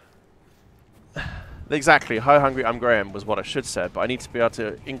 Exactly. Hi, Hungry. I'm Graham was what I should have said, but I need to be able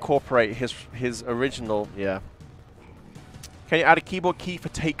to incorporate his original. Yeah. Can you add a keyboard key for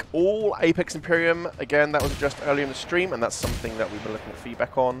Take All Apex Imperium? Again, that was addressed earlier in the stream, and that's something that we've been looking at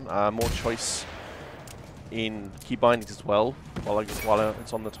feedback on. More choice in key bindings as well, while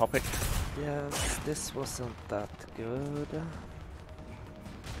it's on the topic. Yes, this wasn't that good.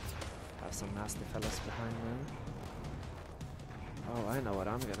 Have some nasty fellas behind me. Oh, I know what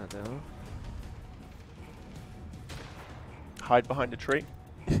I'm gonna do. Hide behind a tree.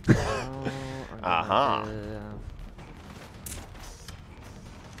 Aha.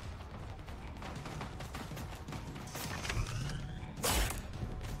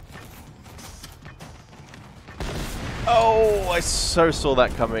 Oh, I so saw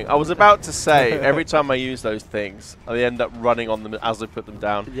that coming. I was about to say, every time I use those things, I end up running on them as I put them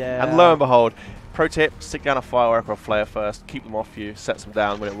down. Yeah. And lo and behold, pro tip, stick down a firework or a flare first, keep them off you, set them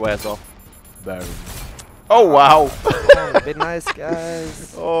down when it wears off. Boom. Oh, wow. Be nice,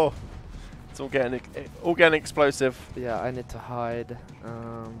 guys. Oh, it's all getting explosive. Yeah, I need to hide.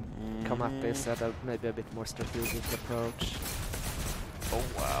 Come up is at maybe a bit more strategic approach. Oh,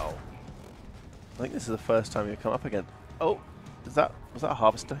 wow. I think this is the first time you've come up again. Oh, was that a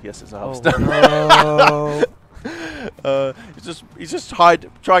harvester? Yes, it's a harvester. Oh, no. he's just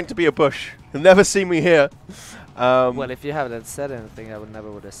trying to be a bush. He'll never see me here. Well, if you haven't said anything, I would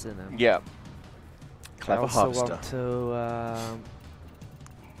never have seen him. Yeah. Clever I also harvester. want to.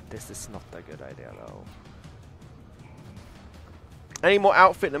 This is not a good idea, though. Any more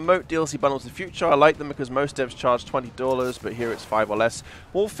outfit and emote DLC bundles in the future? I like them because most devs charge $20, but here it's $5 or less.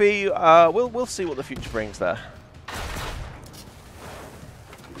 Wolfie, we'll see what the future brings there.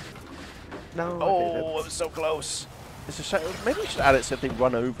 No. Oh, it was so close. It's a shame. Maybe we should add it so if they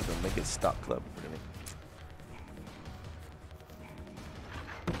run over them, they get stuck. That would be brilliant.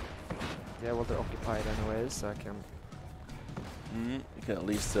 Yeah, well, they're occupied anyways, so I can. You can at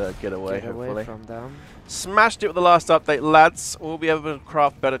least get away, hopefully. From them. Smashed it with the last update, lads. We'll be able to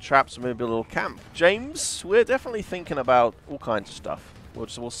craft better traps and maybe a little camp. James, we're definitely thinking about all kinds of stuff.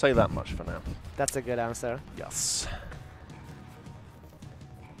 We'll say that much for now. That's a good answer. Yes.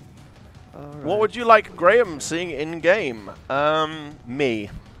 Right. What would you like Graham seeing in game? Me.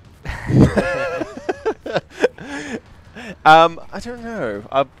 I don't know.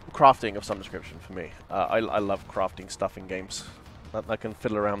 Crafting of some description for me. I love crafting stuff in games. I can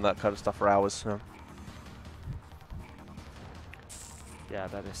fiddle around that kind of stuff for hours. So. Yeah,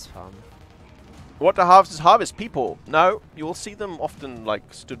 that is fun. What do harvesters harvest? People. No, you will see them often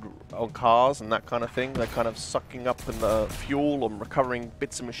like stood on cars and that kind of thing. They're kind of sucking up in the fuel or recovering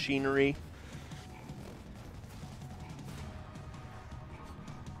bits of machinery.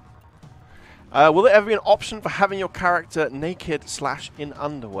 Will there ever be an option for having your character naked / in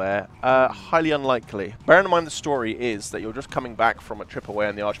underwear? Highly unlikely. Bearing in mind the story is that you're just coming back from a trip away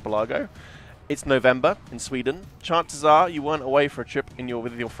in the archipelago. It's November in Sweden. Chances are you weren't away for a trip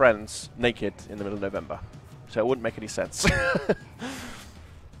with your friends naked in the middle of November. So it wouldn't make any sense.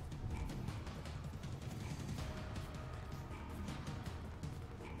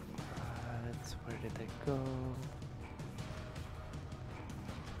 Where did they go?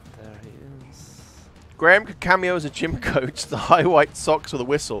 There he is. Graham could cameo as a gym coach, the high white socks with a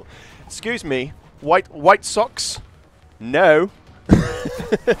whistle. Excuse me, white socks? No.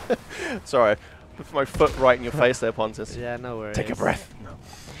 Sorry, put my foot right in your face there, Pontus. Yeah, no worries. Take a breath.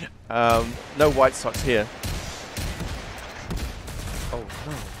 No. No white socks here. Oh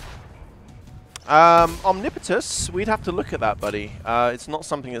no. Omnipotus, we'd have to look at that, buddy. It's not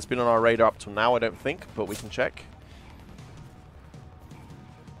something that's been on our radar up till now, I don't think, but we can check.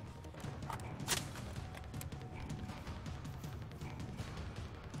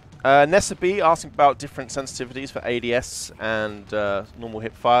 Nessa B asking about different sensitivities for ADS and normal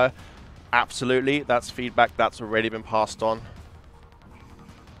hip fire. Absolutely, that's feedback that's already been passed on.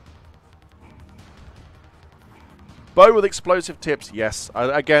 Bow with explosive tips, yes.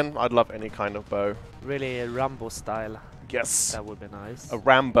 Again, I'd love any kind of bow. Really a Rambo style. Yes. That would be nice. A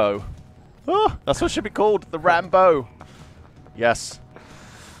Rambo. Oh, that's what it should be called, the Rambo. Yes.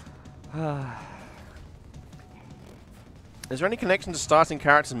 Is there any connection to starting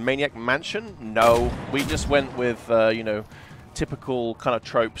characters in Maniac Mansion? No. We just went with, you know, typical kind of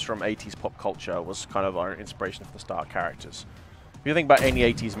tropes from 80s pop culture was kind of our inspiration for the start characters. If you think about any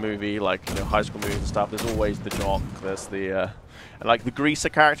 80s movie, like, you know, high school movies and stuff, there's always the jock, there's the, and like the Greaser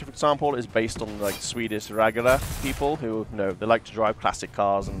character, for example, is based on like Swedish regular people who, you know, they like to drive classic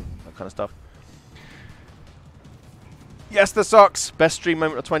cars and that kind of stuff. Yes, the socks. Best stream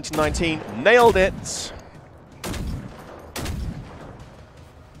moment of 2019. Nailed it.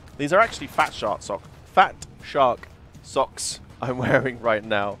 These are actually Fat Shark socks I'm wearing right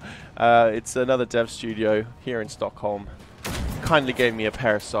now. It's another dev studio here in Stockholm. Kindly gave me a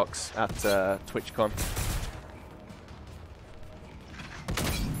pair of socks at TwitchCon.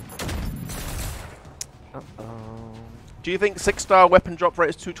 Do you think 6-star weapon drop rate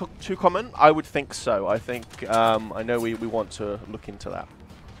is too common? I would think so. I think I know we want to look into that.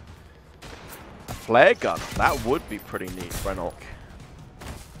 A flare gun, that would be pretty neat, Renok.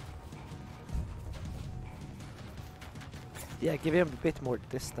 Yeah, give him a bit more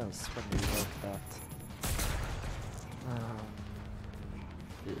distance when you work that.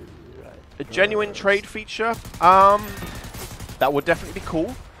 Right. A genuine trade feature? That would definitely be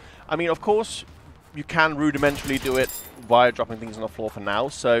cool. I mean, of course, you can rudimentarily do it via dropping things on the floor for now.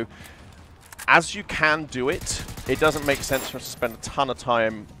 So, as you can do it, it doesn't make sense for us to spend a ton of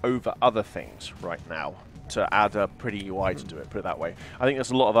time over other things right now to add a pretty UI to do it, put it that way. I think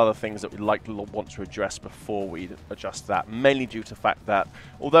there's a lot of other things that we'd like to want to address before we adjust that, mainly due to the fact that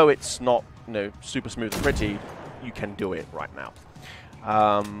although it's not, you know, super smooth and pretty, you can do it right now.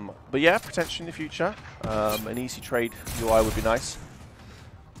 But yeah, potentially in the future, an easy trade UI would be nice.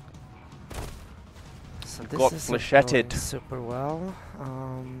 So We've this got is flechetted. Super well.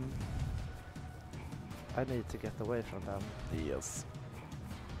 I need to get away from them. Yes.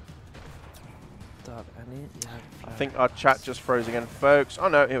 I think our chat just froze again, folks. Oh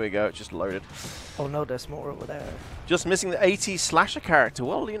no, here we go. It just loaded. Oh no, there's more over there. Just missing the 80s slasher character.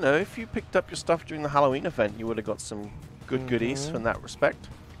 Well, you know, if you picked up your stuff during the Halloween event, you would have got some good goodies in that respect.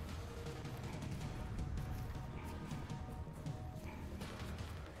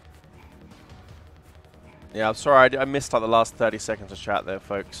 Yeah, I'm sorry, I missed like the last 30 seconds of chat there,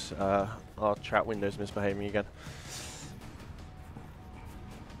 folks. Our chat window's misbehaving again.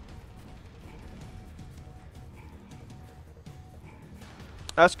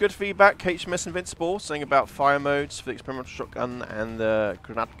 That's good feedback. HMS Invincible saying about fire modes for the experimental shotgun and the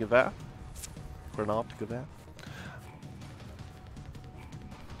Granatgewehr. Granatgewehr.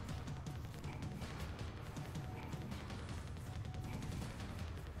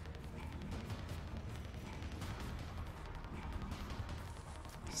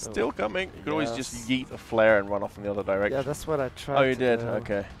 Still coming. You could always just yeet a flare and run off in the other direction. Yeah, that's what I tried. Oh, you did? Do.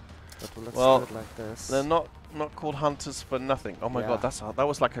 Okay. But let's well, do it like this. They're not called hunters for nothing. Oh my god, that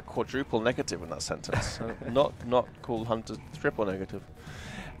was like a quadruple negative in that sentence. not called hunters, triple negative.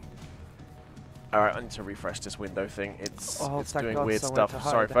 All right, I need to refresh this window thing. It's doing weird stuff.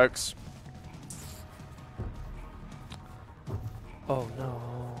 Sorry, folks. Oh no.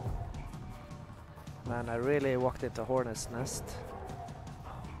 Man, I really walked into Hornet's Nest.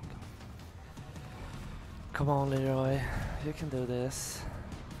 Come on, Leroy. You can do this.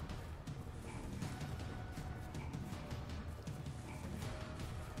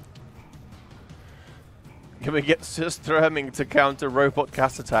 Can we get Surströmming to counter robot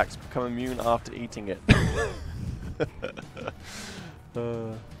gas attacks, become immune after eating it?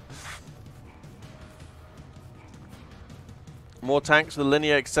 More tanks with a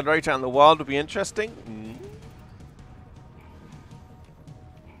linear accelerator out in the wild would be interesting.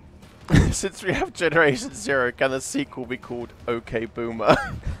 Since we have Generation Zero, can the sequel be called OK Boomer?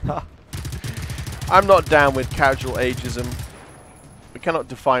 I'm not down with casual ageism. We cannot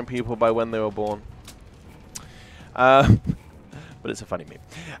define people by when they were born. But it's a funny meme.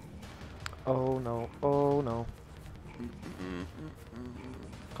 Oh no, oh no.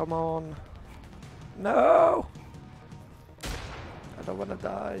 Come on. No! I don't want to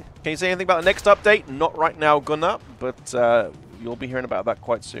die. Can you say anything about the next update? Not right now, Gunnar, but you'll be hearing about that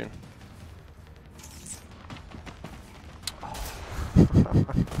quite soon.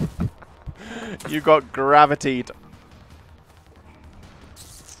 You got gravitied.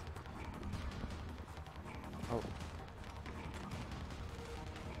 Oh.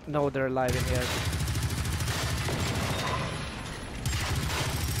 No, they're alive in here.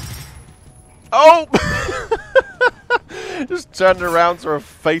 Oh! Just turned around to a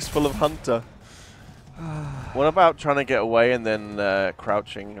face full of Hunter. What about trying to get away and then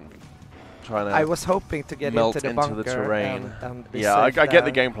crouching and trying to? I was hoping to get melt into the bunker terrain. and be yeah, I safe get the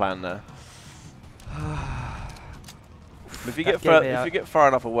there. game plan there. If you get far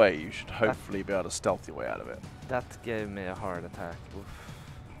enough away, you should hopefully be able to stealth your way out of it. That gave me a heart attack. Oof.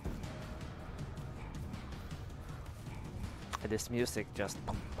 This music just.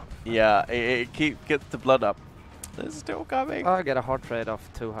 Yeah, it gets the blood up. It's still coming. Oh, I get a heart rate of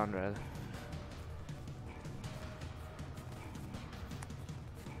 200.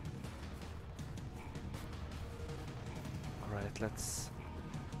 Alright, let's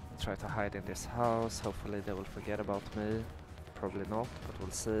try to hide in this house. Hopefully they will forget about me. Probably not, but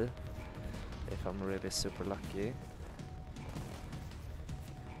we'll see. If I'm really super lucky.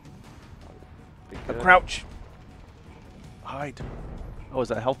 A crouch. Hide. Oh, is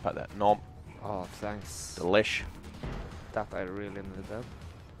that a health pack there? No. Oh, thanks. Delish. That I really needed.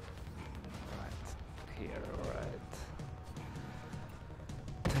 Right. Here, alright.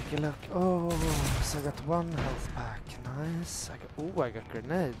 Take a look. Oh, so I got one health pack. Nice. I got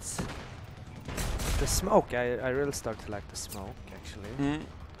grenades. The smoke, I really start to like the smoke, actually.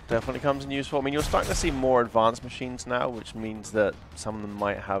 Definitely comes in useful. I mean, you're starting to see more advanced machines now, which means that some of them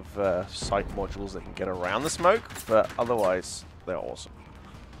might have sight modules that can get around the smoke, but otherwise, they're awesome.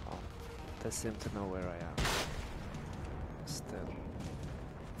 Oh, they seem to know where I am. Still.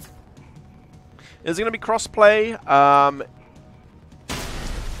 Is it going to be cross-play?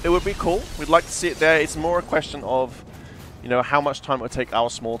 It would be cool. We'd like to see it there. It's more a question of, you know, how much time it would take our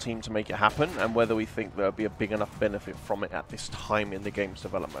small team to make it happen, and whether we think there would be a big enough benefit from it at this time in the game's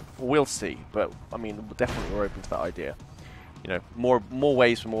development. We'll see, but I mean, definitely we're open to that idea. You know, more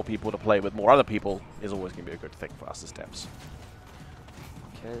ways for more people to play with more other people is always going to be a good thing for us as devs.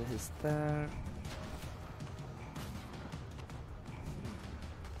 Okay, he's there.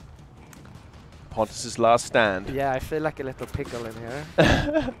 Pontus' last stand. Yeah, I feel like a little pickle in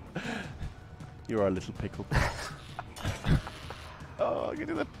here. You're a little pickle. Oh, get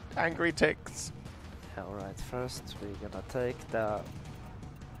to the angry ticks. Alright, first we're gonna take the...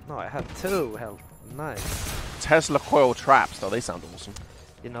 No, I had 2 health. Nice. Tesla coil traps, though, they sound awesome.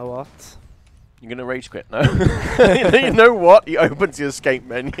 You know what? You're gonna rage quit, no? You know what? He opens the escape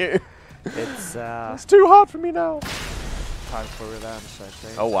menu. It's too hard for me now. time for revenge, I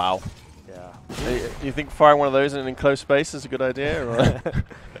think. Oh, wow. Yeah. You think firing one of those in enclosed space is a good idea? Or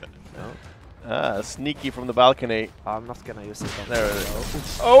No. Ah, sneaky from the balcony. I'm not gonna use it on There it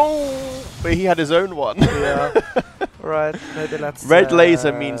is. Oh! But he had his own one. Yeah. Right, maybe let's... Red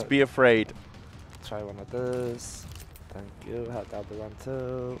laser means be afraid. Try one of those. Thank you. Had the other one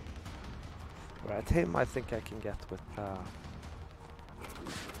too. Right, him I think I can get with...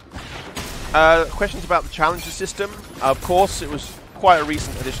 Questions about the challenger system. Of course, it was quite a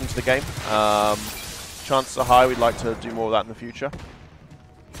recent addition to the game. Chances are high we'd like to do more of that in the future.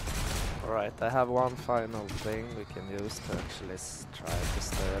 Alright, I have one final thing we can use to actually try to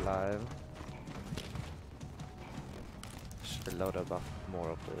stay alive. Should load up more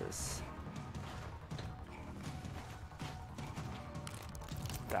of these.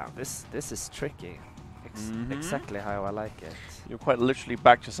 Damn, this is tricky. Exactly how I like it. You quite literally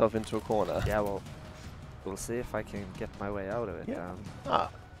backed yourself into a corner. Yeah, well, we'll see if I can get my way out of it. Yeah.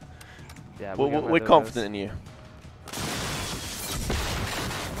 Yeah, we're confident in you.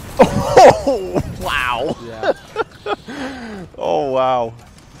 Oh, wow. Yeah. Oh, wow.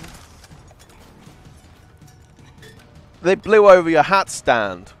 They blew over your hat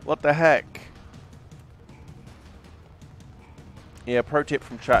stand. What the heck? Yeah, pro tip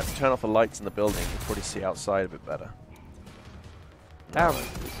from chat, turn off the lights in the building, you'll probably see outside a bit better. Damn,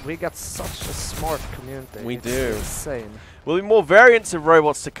 we got such a smart community. We it's do. Insane. Will be more variants of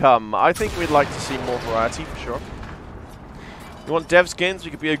robots to come. I think we'd like to see more variety for sure. You want dev skins?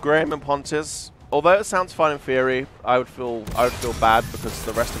 We could be a Graham and Pontus. Although it sounds fun in theory, I would feel bad because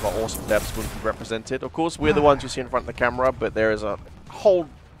the rest of our awesome devs wouldn't be represented. Of course, we're the ones you see in front of the camera, but there is a whole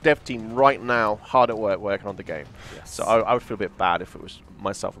dev team right now hard at work working on the game. Yes. So I would feel a bit bad if it was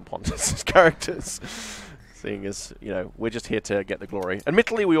myself and Pontus' characters. Seeing as, you know, we're just here to get the glory.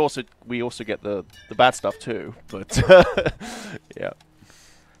 Admittedly, we also get the bad stuff too, but yeah.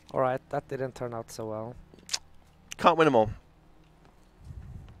 Alright, that didn't turn out so well. Can't win them all.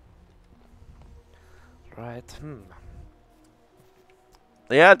 Right,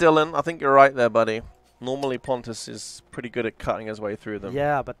 Yeah, Dylan, I think you're right there, buddy. Normally Pontus is pretty good at cutting his way through them.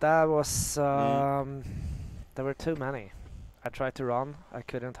 Yeah, but that was... there were too many. I tried to run, I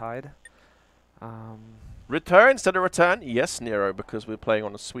couldn't hide. Return instead of return? Yes, Nero, because we're playing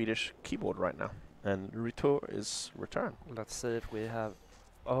on a Swedish keyboard right now. And return is return. Let's see if we have...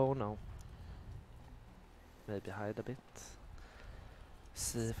 Oh no. Maybe hide a bit.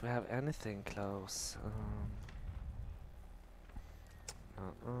 See if we have anything close.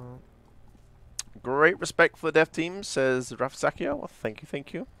 Great respect for the dev team, says Rafsakio. Well,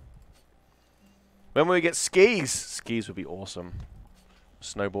 thank you. When will we get skis? Skis would be awesome.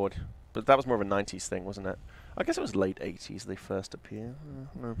 Snowboard. But that was more of a 90s thing, wasn't it? I guess it was late 80s they first appeared.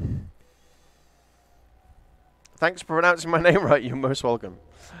 No. Thanks for pronouncing my name right. You're most welcome.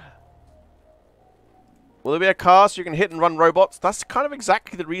 Will there be a car so you can hit and run robots? That's kind of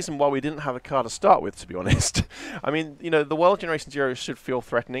exactly the reason why we didn't have a car to start with, to be honest. I mean, you know, the World Generation Zero should feel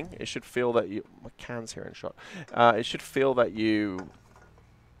threatening. It should feel that you... My can's here in shot. It should feel that you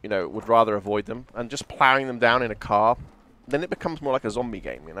know, would rather avoid them. And just plowing them down in a car, then it becomes more like a zombie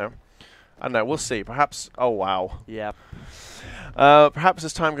game, you know? I don't know, we'll see. Perhaps... Oh, wow. Yep. Perhaps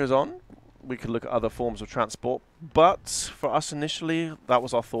as time goes on, we could look at other forms of transport. But for us initially, that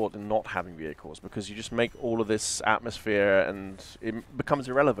was our thought in not having vehicles, because you just make all of this atmosphere and it becomes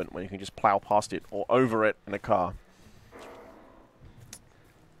irrelevant when you can just plow past it or over it in a car.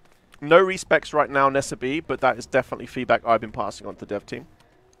 No respecs right now, Nessa B, but that is definitely feedback I've been passing on to the dev team.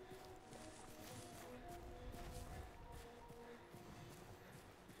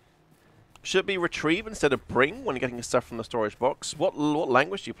 Should it be retrieve instead of bring when you're getting stuff from the storage box? What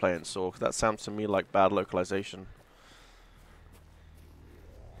language do you play in, Saw? 'Cause that sounds to me like bad localization.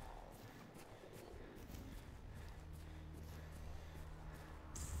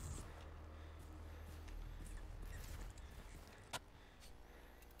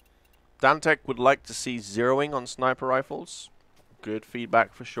 Dantec would like to see zeroing on sniper rifles. Good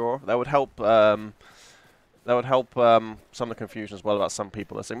feedback for sure. That would help. That would help some of the confusion as well about some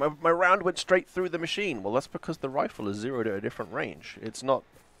people are saying, my round went straight through the machine. Well, that's because the rifle is zeroed at a different range. It's not...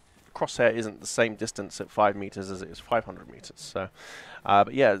 Crosshair isn't the same distance at 5 meters as it is 500 meters. So,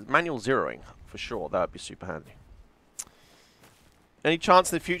 but yeah, manual zeroing, for sure. That would be super handy. Any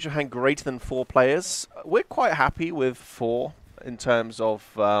chance in the future having greater than 4 players? We're quite happy with 4 in terms of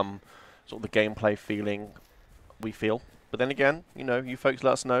sort of the gameplay feeling we feel. But then again, you know, you folks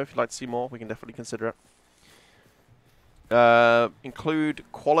let us know if you'd like to see more. We can definitely consider it. Include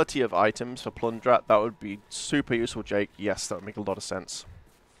quality of items for plunder. That would be super useful, Jake. Yes, that would make a lot of sense.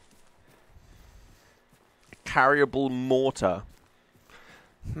 A carryable mortar.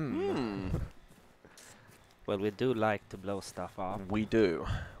 Well, we do like to blow stuff up. We do.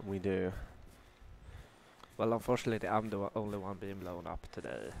 We do. Well, unfortunately, I'm the only one being blown up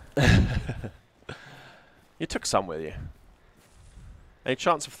today. You took some with you. Any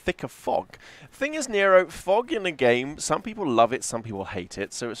chance of thicker fog? Thing is, Nero, fog in a game, some people love it, some people hate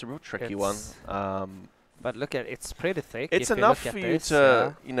it, so it's a real tricky one. But look at it's pretty thick. It's enough for you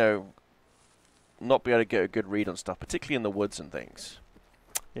to, you know, not be able to get a good read on stuff, particularly in the woods and things.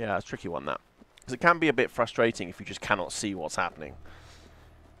 Yeah, it's a tricky one, that. Because it can be a bit frustrating if you just cannot see what's happening.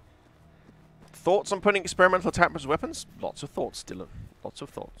 Thoughts on putting experimental attackers as weapons? Lots of thoughts, Dylan. Lots of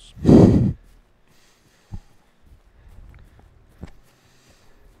thoughts.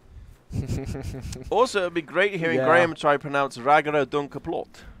 Also, it'd be great hearing Graham try to pronounce Ragara Dunkaplot.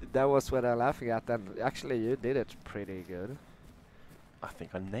 That was what I'm laughing at, and actually you did it pretty good. I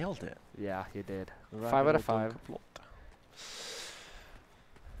think I nailed it. Yeah, you did. 5 out of 5.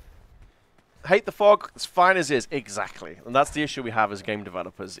 Hate the fog, it's fine as is. Exactly. And that's the issue we have as game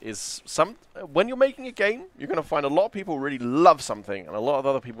developers, is when you're making a game, you're going to find a lot of people really love something, and a lot of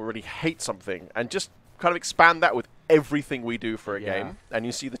other people really hate something, and just kind of expand that with everything we do for a game, and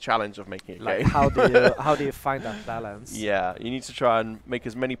you see the challenge of making a game. How do you find that balance? Yeah, you need to try and make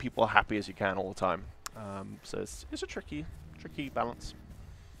as many people happy as you can all the time. So it's a tricky balance.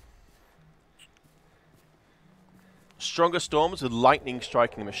 Stronger storms with lightning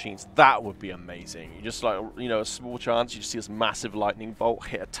striking machines. That would be amazing. You just like, you know, a small chance you see this massive lightning bolt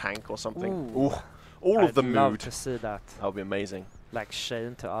hit a tank or something. Ooh. All of the mood. I'd love to see that. That would be amazing. Like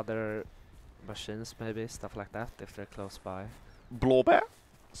chain to other machines, maybe stuff like that, if they're close by. Blåbär,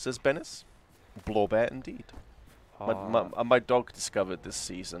 says Bennis. Blåbär indeed. My dog discovered this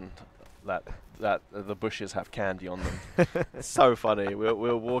season that the bushes have candy on them. It's so funny. We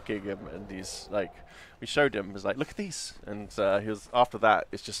were walking him, and he's like, we showed him. He was like, look at these, and he was after that.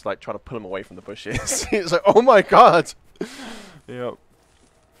 It's just like trying to pull him away from the bushes. He was like, oh my god. Yeah.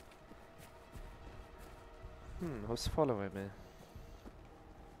 Who's following me?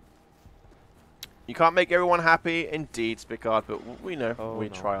 You can't make everyone happy, indeed, Spickard, but we know we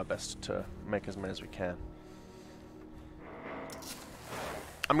try our best to make as many as we can.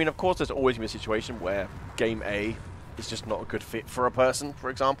 I mean, of course, there's always going to be a situation where game A is just not a good fit for a person, for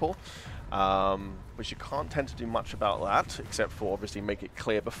example. Which you can't tend to do much about that, except for obviously make it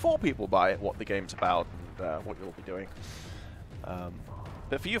clear before people buy it what the game's about and what you'll be doing.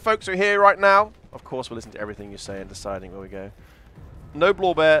 But for you folks who are here right now, of course, we'll listen to everything you say and deciding where we go. No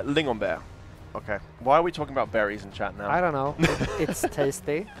blåbär, lingonbär. Okay. Why are we talking about berries in chat now? I don't know. It's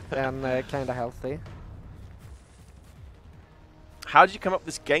tasty and kind of healthy. How did you come up with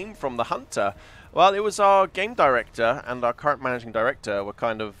this game from the Hunter? Well, it was our game director and our current managing director were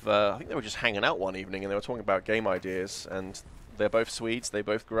kind of, I think they were just hanging out one evening and they were talking about game ideas, and they're both Swedes, they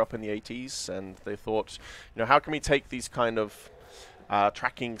both grew up in the 80s, and they thought, you know, how can we take these kind of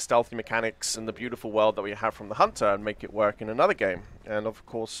tracking stealthy mechanics and the beautiful world that we have from the Hunter and make it work in another game? And of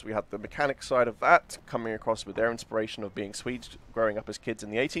course we had the mechanic side of that coming across with their inspiration of being Swedes growing up as kids in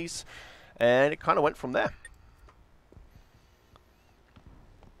the 80s, and it kind of went from there.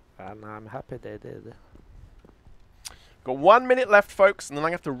 And I'm happy they did. Got 1 minute left, folks, and then I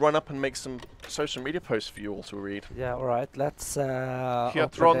have to run up and make some social media posts for you all to read. Yeah, alright, let's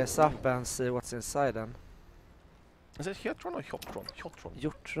open this up and see what's inside then. Is it Hjortron or Hjortron? Hjortron.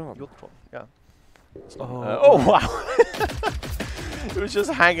 Hjortron, yeah. Oh wow! It was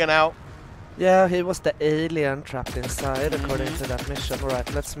just hanging out. Yeah, he was the alien trapped inside, according to that mission.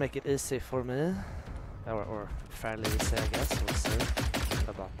 Alright, let's make it easy for me. Or fairly easy, I guess. We'll see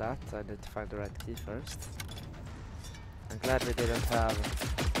about that. I need to find the right key first. I'm glad we didn't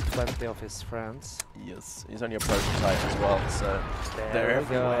have 20 of his friends. Yes, he's only a prototype as well, so there we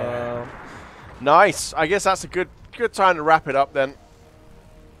go. Nice. I guess that's a good time to wrap it up then.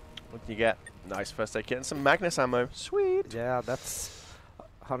 What do you get? Nice first aid kit and some Magnus ammo. Sweet. Yeah, that's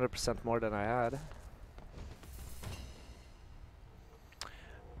 100% more than I had.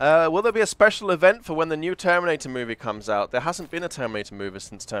 Will there be a special event for when the new Terminator movie comes out? There hasn't been a Terminator movie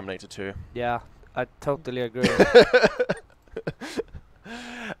since Terminator 2. Yeah, I totally agree.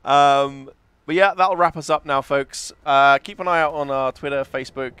 But yeah, that'll wrap us up now, folks. Keep an eye out on our Twitter,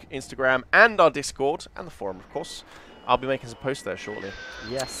 Facebook, Instagram, and our Discord, and the forum, of course. I'll be making some posts there shortly.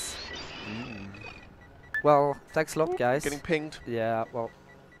 Yes. Well, thanks a lot, guys. Getting pinged. Yeah, well,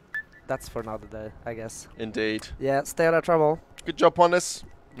 that's for another day, I guess. Indeed. Yeah, stay out of trouble. Good job, Pontus.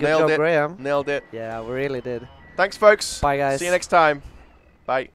 Good job, Graham. Nailed it. Yeah, we really did. Thanks, folks. Bye, guys. See you next time. Bye.